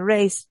human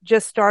race,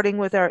 just starting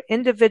with our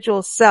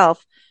individual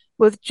self,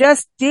 with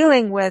just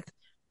dealing with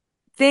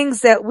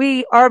things that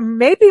we are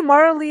maybe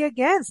morally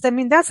against? I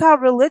mean, that's how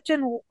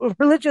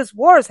religious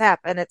wars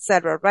happen,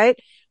 etc., right?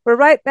 We're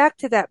right back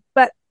to that.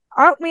 But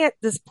aren't we at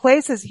this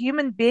place as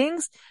human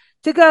beings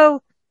to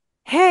go,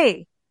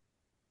 hey,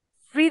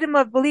 freedom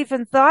of belief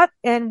and thought,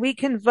 and we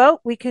can vote,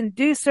 we can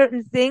do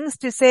certain things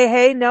to say,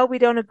 hey, no, we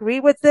don't agree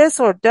with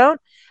this or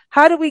don't.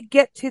 How do we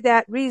get to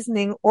that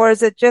reasoning? Or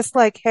is it just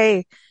like,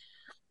 hey,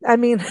 I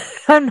mean,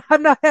 I'm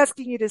not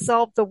asking you to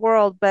solve the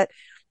world, but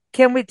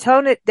can we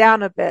tone it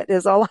down a bit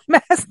is all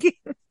I'm asking.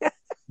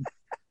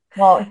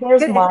 Well,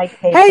 here's my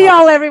take Hey, on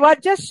y'all, everyone,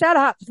 just shut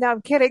up. No,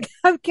 I'm kidding.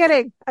 I'm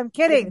kidding. I'm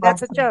here's kidding. my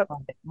That's a take joke.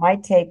 on it. My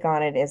take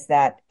on it is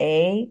that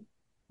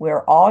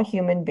we're all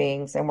human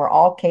beings and we're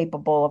all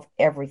capable of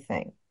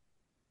everything.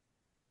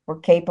 We're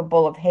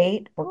capable of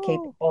hate. We're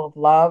Ooh, capable of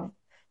love.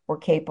 We're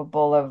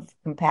capable of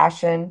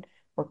compassion.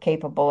 We're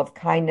capable of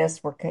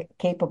kindness. We're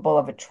capable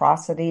of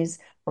atrocities.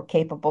 We're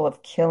capable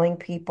of killing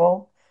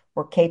people.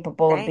 We're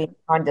capable of being damn.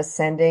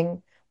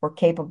 condescending. We're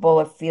capable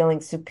of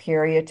feeling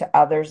superior to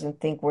others and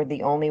think we're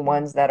the only Mm,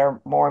 ones that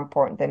are more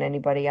important than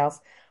anybody else.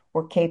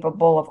 We're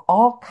capable of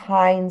all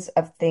kinds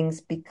of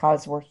things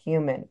because we're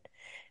human.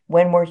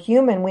 When we're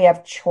human, we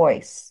have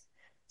choice.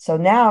 So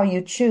now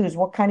you choose,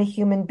 what kind of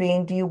human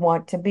being do you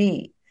want to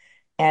be?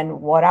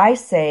 And what I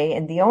say,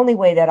 and the only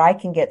way that I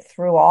can get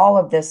through all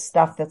of this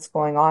stuff that's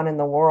going on in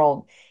the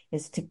world,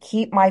 is to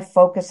keep my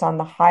focus on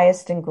the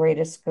highest and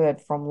greatest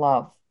good from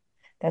love.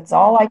 That's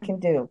all mm, I can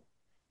do.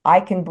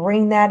 I can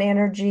bring that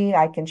energy.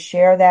 I can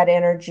share that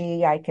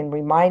energy. I can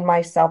remind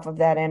myself of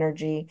that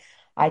energy.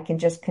 I can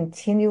just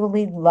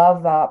continually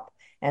love up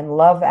and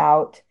love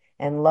out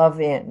and love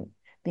in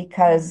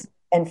mm, because,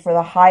 and for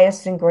the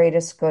highest and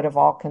greatest good of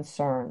all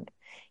concerned.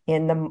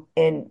 And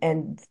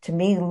to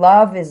me,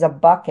 love is a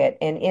bucket.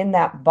 And in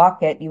that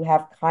bucket, you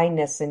have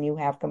kindness and you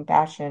have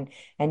compassion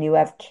and you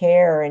have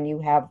care and you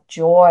have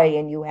joy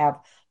and you have,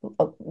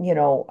 you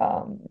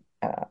know,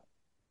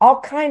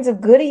 all kinds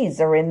of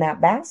goodies are in that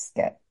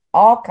basket,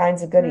 all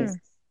kinds of goodies. mm,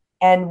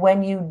 And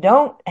when you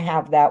don't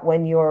have that,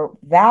 when your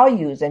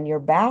values and your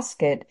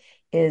basket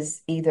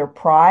is either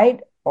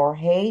pride or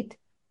hate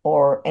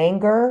or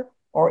anger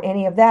or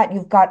any of that.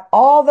 You've got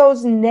all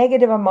those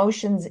negative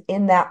emotions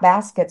in that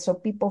basket, so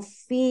people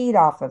feed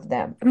off of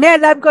them.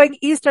 Man, I'm going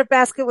Easter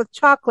basket with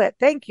chocolate.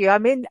 Thank you.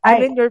 I'm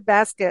Right. in your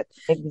basket.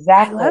 I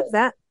Exactly. love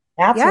that.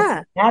 That's what's in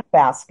Yeah. that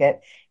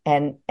basket.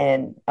 And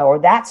or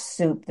that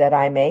soup that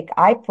I make,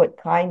 I put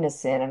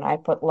kindness in and I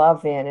put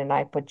love in and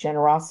I put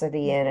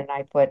generosity in and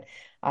I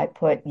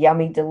put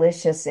yummy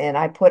delicious in.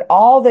 I put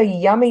all the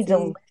yummy See.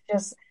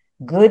 delicious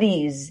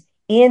goodies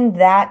in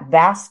that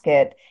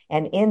basket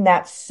and in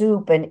that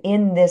soup and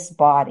in this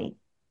body.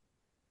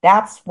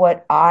 That's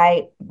what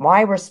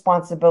my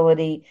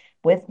responsibility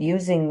with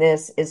using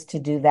this is to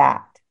do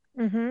that.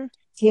 Mm-hmm.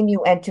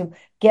 Continue and to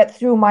get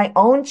through my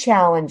own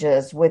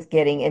challenges with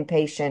getting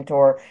impatient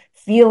or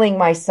feeling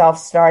myself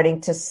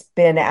starting to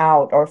spin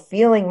out or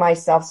feeling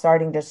myself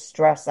starting to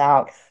stress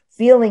out,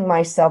 feeling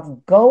myself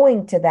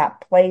going to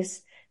that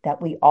place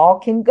that we all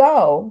can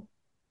go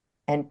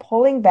and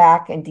pulling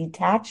back and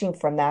detaching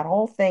from that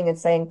whole thing and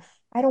saying,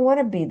 I don't want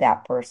to be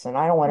that person.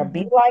 I don't want to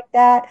be Mm-hmm. like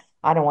that.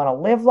 I don't want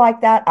to live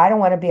like that. I don't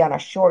want to be on a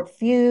short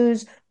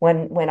fuse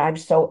when I'm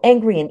so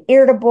angry and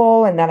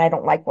irritable and then I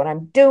don't like what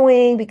I'm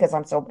doing because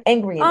I'm so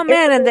angry and Oh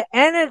man, and irritable. the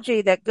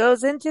energy that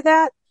goes into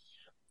that.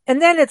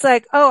 And then it's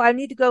like, oh, I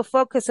need to go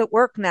focus at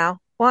work now.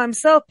 Well, I'm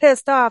so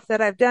pissed off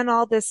that I've done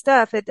all this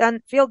stuff. It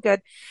doesn't feel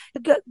good.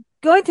 Go,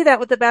 going to that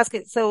with the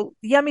basket. So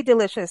yummy,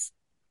 delicious.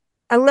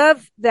 I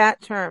love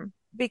that term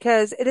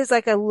because it is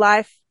like a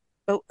life,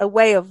 a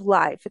way of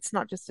life. It's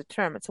not just a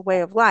term, it's a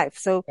way of life.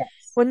 So Yes.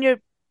 when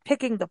you're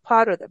picking the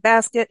pot or the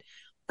basket,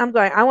 I'm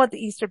going, I want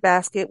the Easter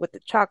basket with the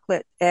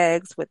chocolate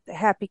eggs, with the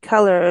happy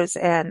colors,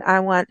 and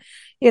I want,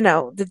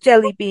 the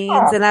jelly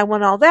beans, Ah, and I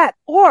want all that.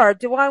 Or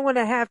do I want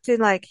to have to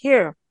like,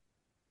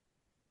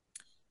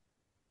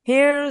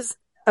 here's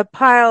a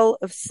pile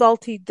of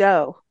salty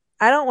dough.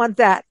 I don't want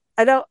that.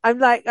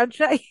 I'm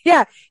trying,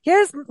 yeah,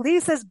 here's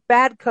Lisa's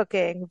bad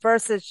cooking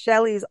versus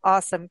Shelley's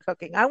awesome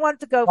cooking. I want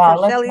to go for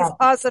well, let's Shelley's not.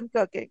 awesome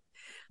cooking.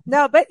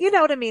 No, but you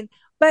know what I mean?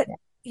 But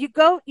you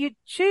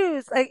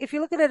choose, like, if you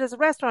look at it as a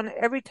restaurant,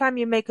 every time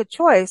you make a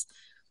choice,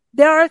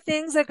 there are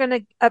things that are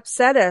going to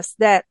upset us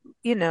that,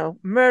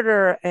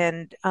 murder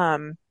and,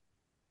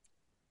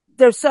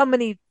 there's so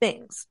many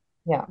things,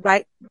 Yeah.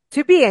 right?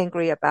 To be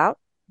angry about.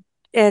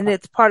 And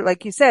it's part,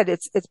 like you said,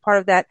 it's part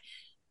of that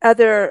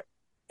other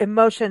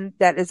emotion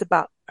that is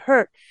about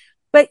hurt.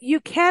 But you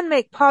can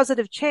make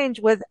positive change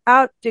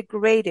without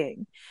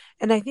degrading.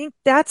 And I think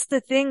that's the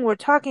thing we're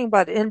talking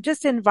about. And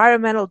just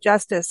environmental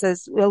justice,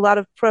 as a lot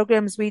of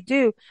programs we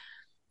do,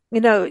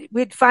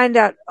 we'd find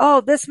out,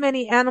 oh, this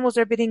many animals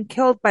are being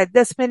killed by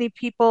this many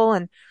people.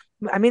 And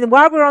I mean,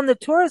 while we were on the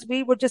tours,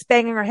 we were just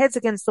banging our heads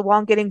against the wall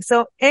and getting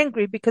so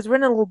angry because we're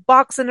in a little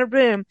box in a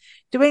room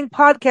doing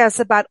podcasts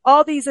about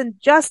all these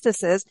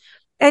injustices.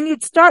 And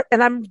you'd start,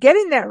 and I'm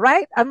getting there,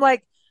 right? I'm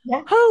like,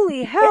 Yeah.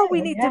 holy hell, we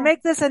Getting need to yeah.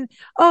 make this. And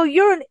oh,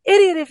 you're an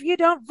idiot if you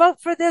don't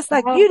vote for this.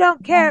 Like, Yeah. you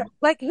don't care. Yeah.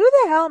 Like, who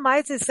the hell am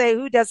I to say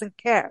who doesn't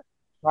care?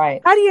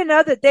 Right. How do you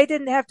know that they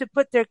didn't have to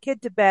put their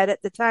kid to bed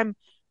at the time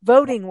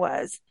voting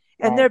was,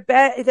 and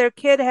Right. their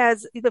kid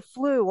has the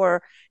flu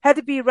or had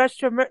to be rushed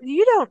to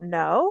you don't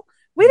know.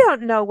 We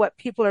don't know what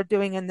people are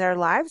doing in their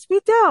lives. We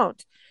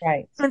don't.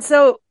 Right. And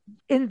so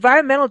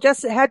environmental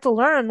justice had to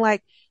learn,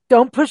 like,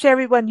 don't push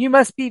everyone. You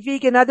must be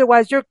vegan.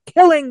 Otherwise you're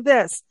killing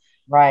this.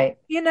 Right.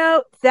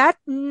 That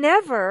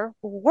never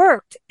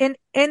worked in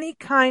any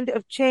kind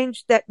of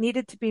change that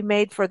needed to be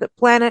made for the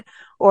planet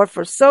or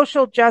for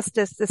social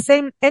justice.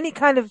 Any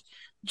kind of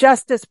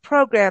justice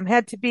program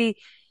had to be,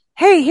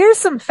 hey, here's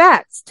some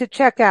facts to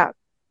check out.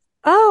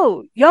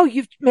 Oh, yo,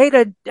 you've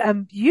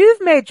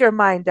made your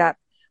mind up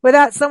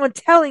without someone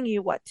telling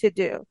you what to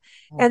do.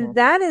 Mhm. And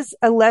that is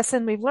a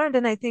lesson we've learned.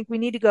 And I think we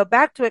need to go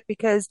back to it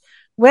because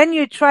when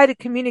you try to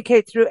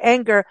communicate through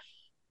anger,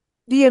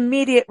 the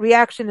immediate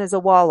reaction is a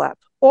wall up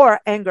or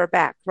anger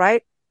back,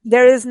 right?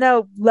 There is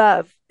no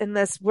love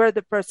unless we're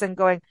the person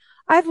going,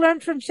 I've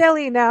learned from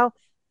Shelley now.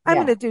 I'm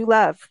going Yeah. to do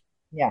love.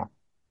 Yeah.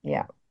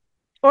 Yeah.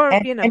 Or,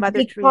 And Mother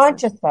be Teresa.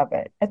 conscious of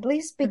it. At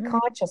least be Mm-hmm.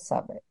 conscious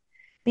of it.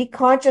 Be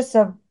conscious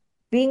of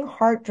being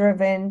heart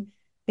driven,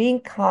 being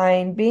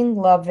kind, being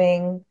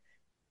loving,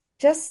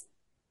 just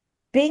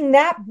being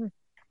that Mm-hmm.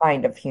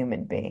 kind of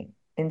human being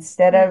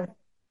instead Mm-hmm. of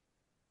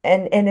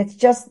and it's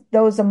just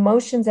those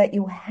emotions that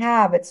you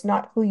have. It's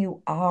not who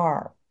you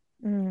are.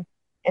 Mm-hmm.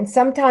 And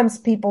sometimes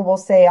people will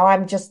say, oh,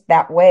 I'm just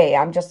that way.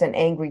 I'm just an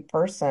angry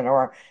person,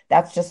 or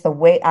that's just the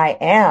way I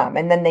am.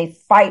 And then they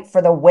fight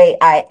for the way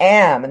I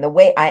am. And the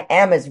way I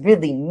am is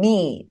really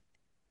me.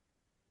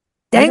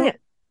 You Dang know,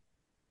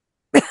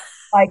 it.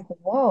 like,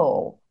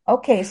 whoa.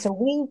 Okay, so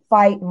we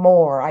fight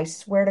more. I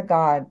swear to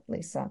God,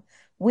 Lisa,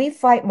 we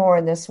fight more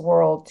in this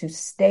world to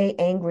stay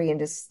angry and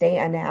to stay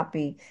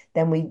unhappy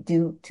than we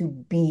do to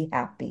be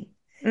happy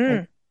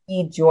and Mm.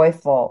 be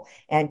joyful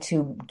and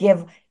to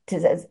give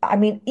to, I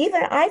mean,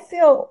 even I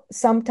feel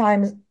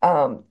sometimes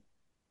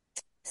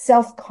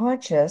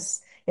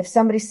self-conscious if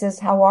somebody says,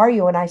 how are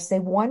you? And I say,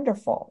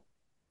 wonderful.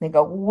 They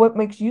go, what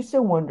makes you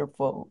so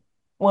wonderful?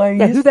 Well,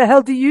 Yeah, who the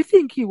hell do you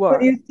think you who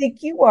do are? you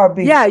think you are,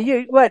 big Yeah, shot?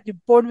 you what? You're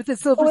born with a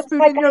silver So it's spoon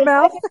like in your I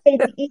mouth?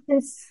 hesitate to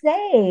even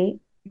say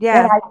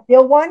that Yeah. I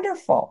feel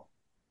wonderful,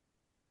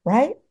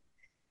 right?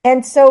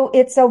 And so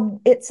it's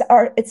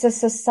a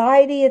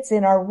society, it's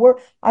in our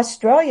work.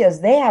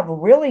 Australia's, they have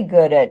really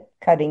good at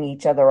cutting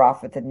each other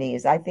off at the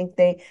knees. I think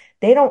they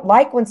don't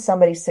like when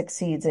somebody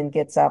succeeds and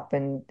gets up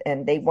and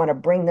they want to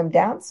bring them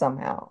down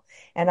somehow.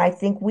 And I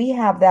think we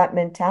have that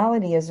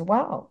mentality as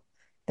well,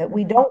 that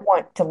we Hmm. don't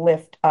want to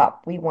lift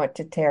up, we want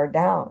to tear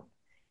down.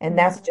 And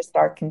that's Hmm. just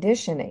our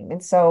conditioning.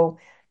 And so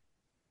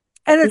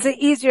And it, it's an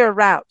easier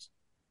route.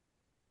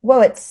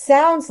 well, it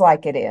sounds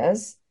like it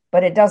is,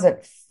 but it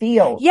doesn't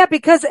feel. Yeah,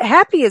 because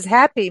happy is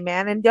happy,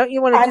 man. And don't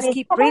you want to I just mean,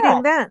 keep come breeding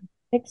on. then?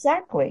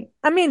 Exactly.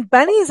 I mean,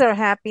 bunnies are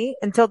happy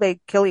until they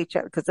kill each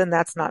other, because then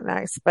that's not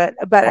nice. But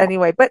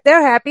anyway, but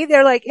they're happy.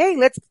 They're like, hey,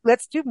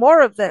 let's do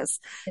more of this,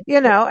 It's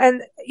true.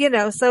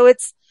 and so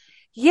it's,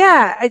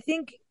 yeah, I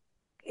think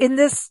in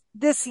this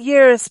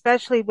year,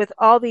 especially with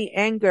all the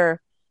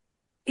anger,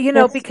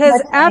 There's so because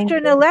much after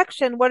an anger.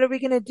 election, what are we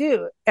going to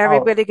do? Oh,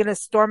 Everybody going to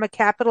storm a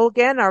Capitol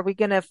again? Are we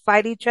going to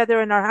fight each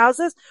other in our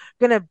houses?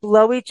 Going to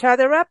blow each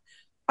other up?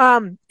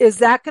 Is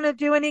that going to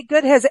do any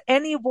good? Has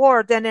any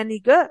war done any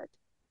good?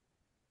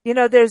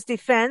 There's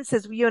defense,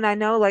 as you and I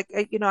know, like,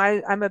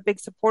 I'm a big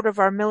supporter of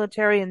our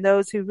military and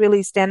those who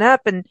really stand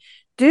up and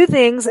do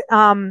things,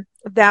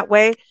 that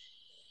way.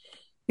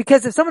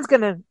 Because if someone's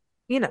going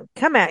to,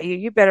 come at you,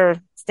 you better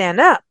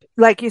stand up.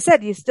 Like you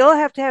said, you still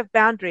have to have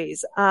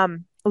boundaries.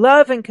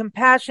 Love and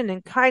compassion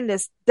and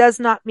kindness does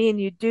not mean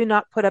you do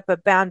not put up a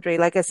boundary.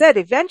 Like I said,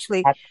 eventually,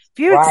 that's if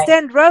you right.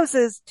 extend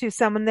roses to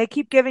someone, they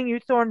keep giving you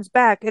thorns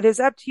back. It is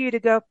up to you to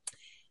go,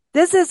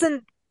 this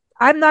isn't,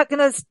 I'm not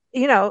going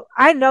to,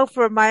 I know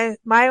for my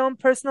own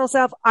personal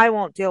self, I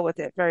won't deal with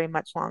it very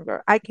much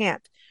longer. I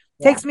can't.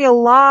 It Yeah. takes me a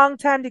long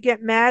time to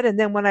get mad. And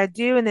then when I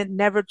do and it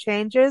never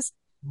changes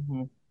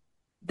Hmm.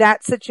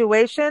 that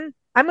situation,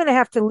 I'm going to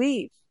have to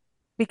leave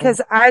Hmm.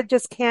 because I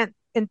just can't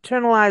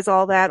internalize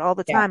all that all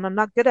the Yeah. time. I'm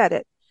not good at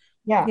it,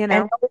 Yeah. you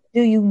And know? nor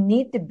do you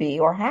need to be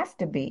or have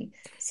to be?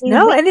 See,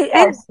 No, we and, put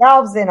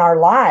ourselves in our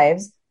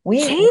lives.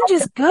 We have change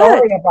the is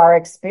good. story of our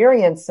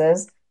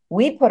experiences.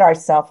 We put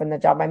ourselves in the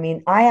job. I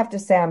mean, I have to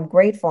say I'm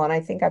grateful, and I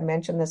think I've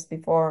mentioned this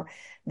before,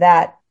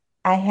 that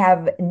I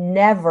have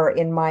never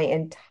in my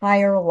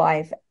entire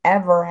life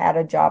ever had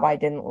a job I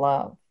didn't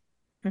love.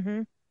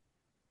 Hmm.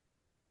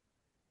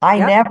 I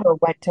Yep. never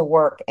went to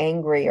work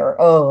angry or,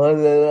 oh,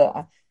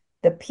 ugh.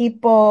 The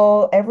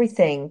people,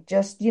 everything,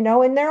 just,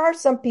 and there are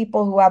some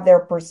people who have their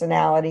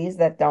personalities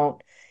that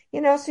don't,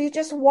 so you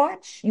just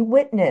watch, you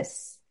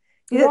witness,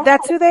 oh,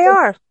 That's who they that's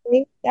are.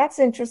 interesting. That's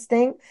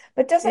interesting,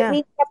 but doesn't Yeah.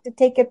 mean you have to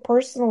take it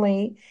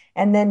personally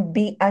and then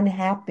be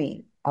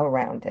unhappy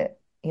around it.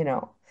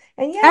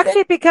 And yeah, there,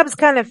 Actually, it becomes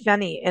kind of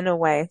funny in a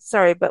way.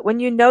 Sorry, but when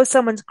you know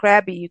someone's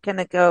crabby, you kind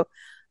of go,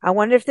 I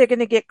wonder if they're going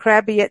to get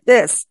crabby at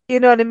this. You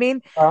know what I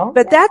mean? well,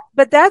 But yeah,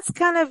 that's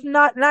kind of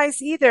not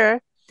nice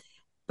either.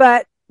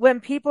 But when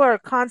people are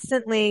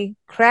constantly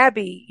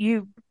crabby,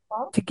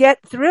 well, to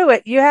get through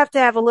it, you have to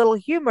have a little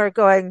humor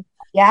going,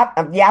 yeah,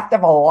 you have to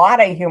have a lot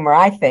of humor,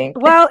 I think.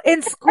 well,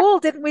 in school,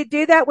 didn't we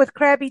do that with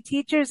crabby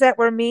teachers that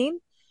were mean?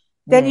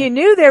 Then Mm, you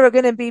knew they were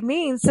going to be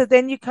mean. So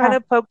then you kind yeah,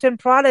 of poked and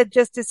prodded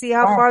just to see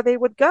how right, far they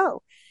would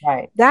go.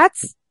 right,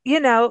 That's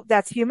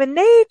human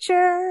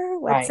nature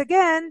once right.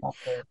 again.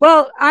 Okay.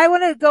 Well, I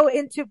want to go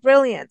into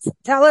brilliance.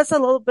 Tell us a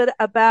little bit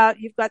about,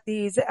 you've got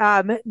these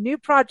new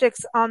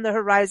projects on the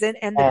horizon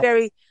and the Yes,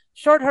 very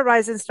short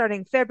horizon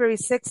starting February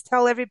 6th.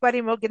 Tell everybody,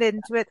 and we'll get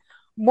into it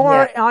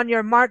yes, more on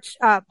your March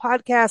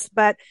podcast.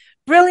 But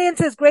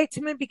brilliance is great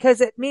to me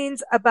because it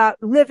means about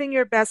living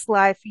your best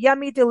life,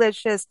 yummy,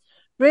 delicious.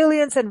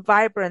 Brilliance and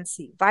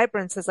vibrancy.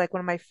 Vibrance is like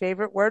one of my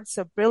favorite words.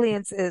 So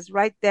brilliance is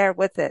right there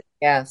with it.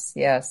 yes,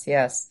 yes,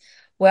 yes.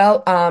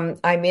 Well,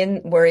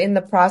 we're in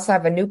the process. I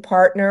have a new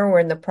partner. We're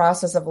in the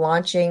process of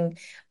launching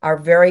our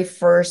very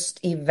first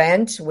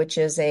event, which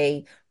is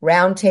a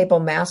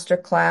roundtable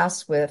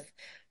masterclass with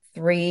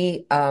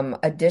three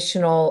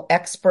additional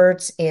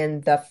experts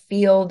in the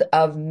field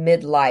of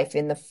midlife,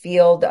 in the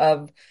field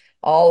of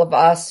all of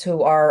us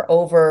who are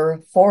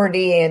over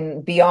 40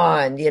 and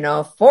beyond,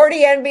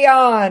 40 and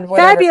beyond,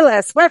 whatever.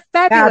 Fabulous. We're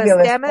fabulous,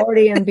 Fabulous, damn it.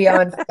 40 and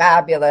beyond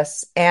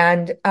fabulous.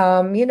 And,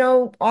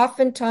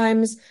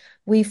 oftentimes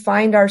we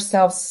find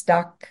ourselves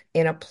stuck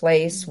in a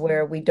place Mhm.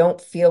 where we don't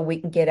feel we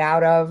can get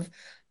out of.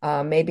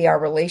 Maybe our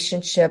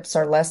relationships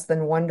are less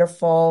than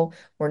wonderful.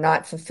 We're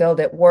not fulfilled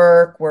at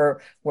work. We're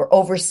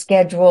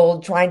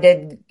overscheduled, trying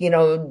to,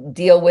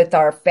 deal with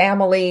our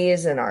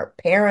families and our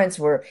parents.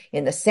 We're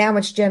in the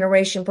sandwich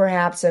generation,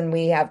 perhaps, and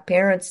we have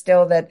parents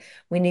still that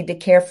we need to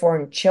care for,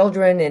 and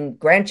children and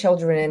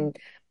grandchildren and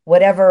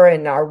whatever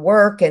in our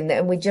work,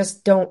 and we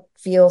just don't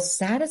feel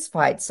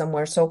satisfied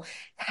somewhere. So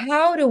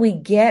how do we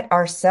get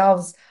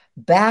ourselves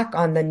back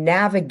on the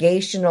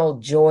navigational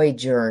joy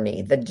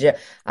journey.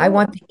 I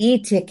want Ooh. the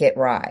e-ticket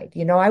ride.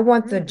 I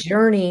want the Mm,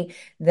 journey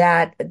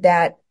that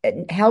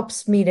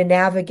helps me to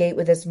navigate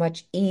with as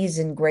much ease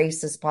and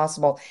grace as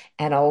possible,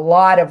 and a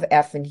lot of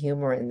F and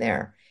humor in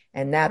there.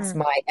 And that's mm,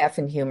 my F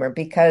and humor,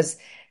 because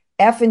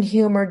F and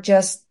humor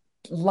just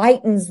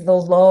lightens the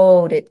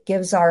load. It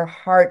gives our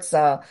hearts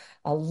a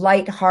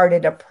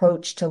lighthearted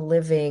approach to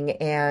living.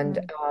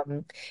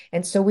 mm.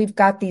 And so we've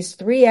got these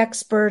three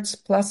experts,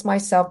 plus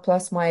myself,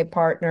 plus my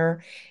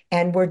partner,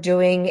 and we're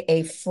doing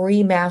a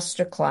free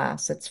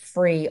masterclass. It's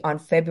free on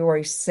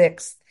February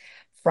 6th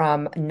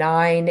from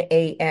 9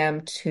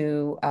 a.m.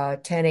 to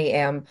 10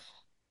 a.m.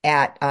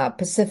 at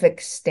Pacific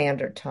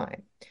Standard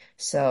Time.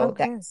 So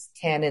Okay. that's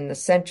 10 in the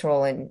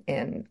Central,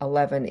 and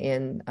 11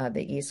 in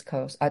the East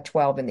Coast,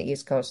 12 in the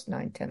East Coast,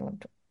 9, 10, 11,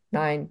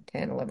 9,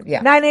 10, 11.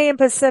 Yeah, 9 a.m.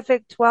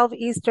 Pacific, 12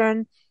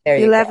 Eastern, there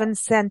you go. 11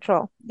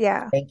 Central.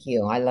 Yeah. Thank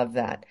you. I love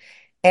that.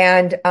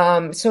 And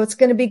so it's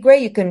going to be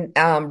great. You can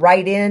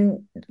write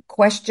in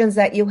questions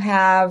that you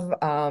have.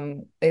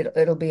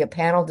 It'll be a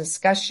panel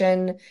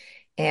discussion.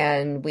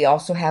 And we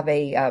also have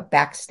a,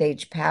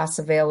 backstage pass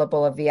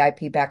available, a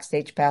VIP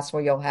backstage pass,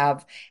 where you'll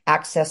have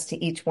access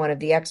to each one of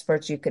the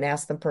experts. You can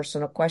ask them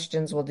personal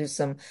questions. We'll do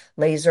some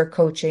laser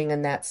coaching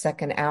in that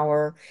second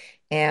hour.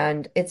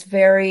 And it's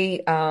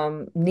very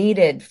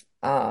needed,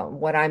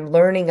 what I'm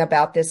learning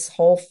about this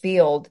whole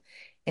field,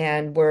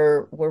 and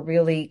we're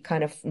really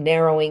kind of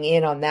narrowing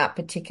in on that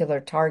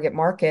particular target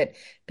market,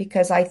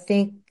 because I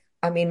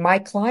mean, my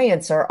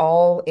clients are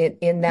all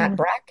in that Mm.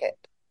 bracket,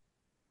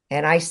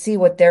 and I see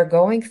what they're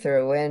going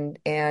through,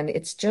 and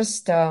it's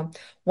just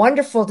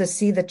wonderful to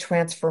see the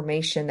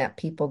transformation that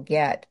people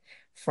get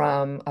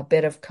from a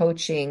bit of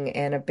coaching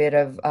and a bit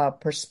of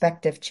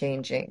perspective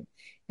changing.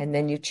 And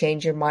then you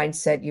change your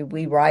mindset, you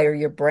rewire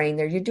your brain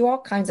there. You do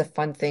all kinds of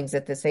fun things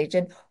at this age.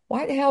 And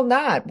why the hell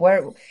not?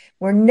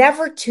 We're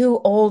never too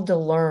old to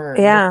learn.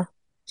 We're Yeah.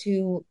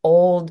 too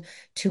old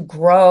to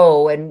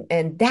grow.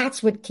 And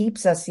that's what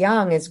keeps us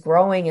young, is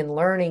growing and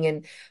learning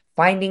and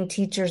finding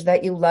teachers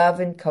that you love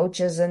and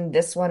coaches and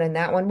this one and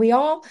that one. We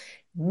all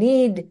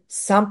need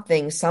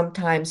something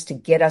sometimes to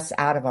get us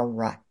out of a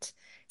rut.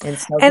 And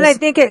so And I this,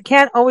 think it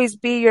can't always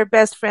be your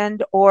best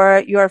friend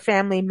or your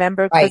family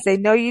member because right, they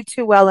know you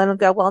too well and will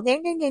go, well, yeah,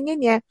 yeah, yeah, yeah,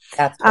 yeah.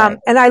 that's right.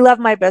 And I love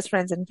my best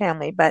friends and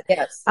family, but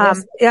Yes,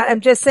 yes, yeah,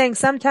 I'm just saying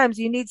sometimes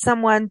you need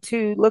someone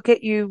to look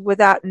at you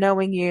without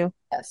knowing you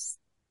yes.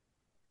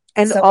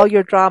 and So all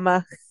your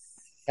drama.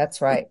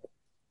 that's right.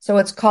 So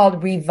it's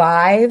called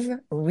Revive,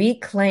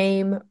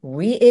 Reclaim,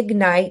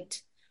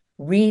 Reignite,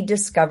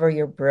 Rediscover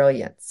Your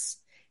Brilliance.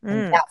 And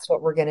Mm. that's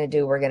what we're going to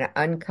do. We're going to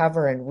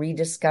uncover and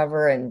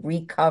rediscover and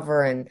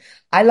recover. And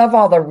I love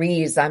all the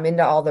re's. I'm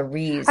into all the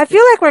re's. I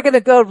feel like we're going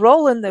to go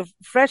roll in the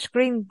fresh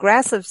green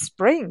grass of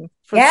spring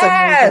for some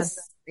reason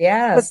Yes,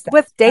 yes, with that's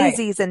right.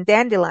 daisies and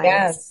dandelions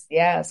Yes,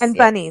 yes, and yes,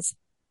 bunnies.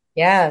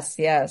 yes,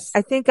 yes.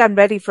 I think I'm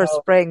ready for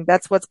So, spring.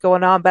 That's what's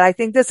going on. But I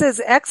think this is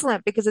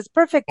excellent because it's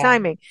perfect yeah,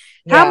 timing.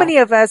 How yeah, many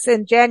of us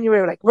in January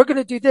are like, we're going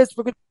to do this,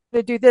 we're going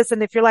to do this.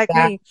 And if you're like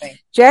me,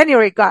 exactly.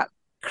 January got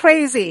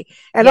crazy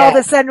and all of a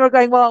Yes, sudden we're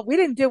going, well, we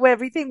didn't do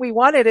everything we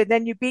wanted. And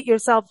then you beat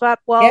yourself up.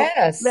 Well,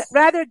 yes,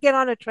 rather get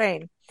on a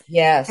train and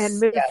yes,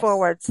 move yes,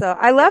 forward. So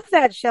I love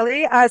that,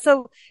 Shelley.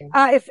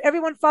 If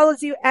everyone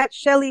follows you at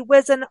Shelley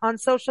Whizin on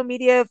social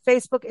media,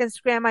 Facebook,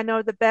 Instagram, I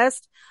know the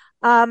best.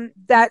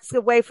 That's a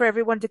way for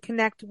everyone to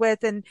connect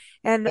with and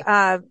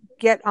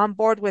get on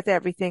board with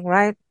everything,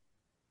 right?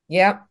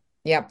 yep,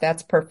 yep.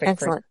 That's perfect for you.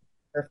 Excellent.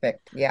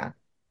 Perfect. Yeah.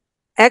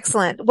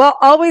 Excellent. Well,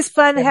 always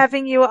fun Yeah.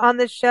 having you on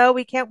the show.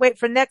 We can't wait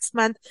for next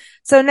month.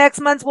 So next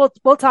month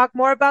we'll talk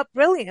more about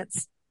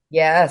brilliance.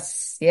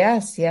 Yes,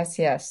 yes, yes,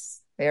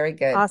 yes. Very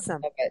good.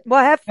 Awesome. Love it.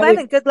 Well, have fun Always,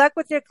 and good luck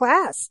with your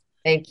class.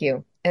 thank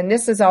you. And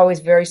this is always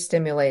very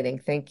stimulating.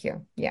 Thank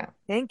you. Yeah.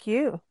 Thank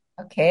you.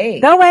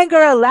 Okay. No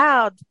anger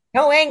allowed.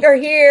 No anger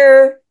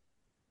here.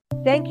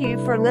 Thank you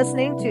for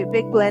listening to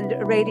Big Blend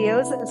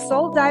Radio's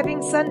Soul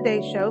Diving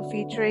Sunday show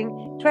featuring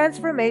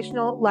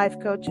transformational life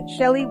coach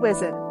Shelley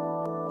Whizin.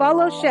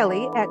 Follow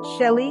Shelley at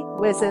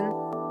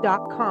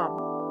shelleywhizin.com.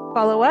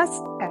 Follow us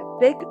at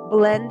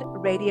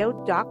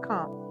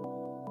bigblendradio.com.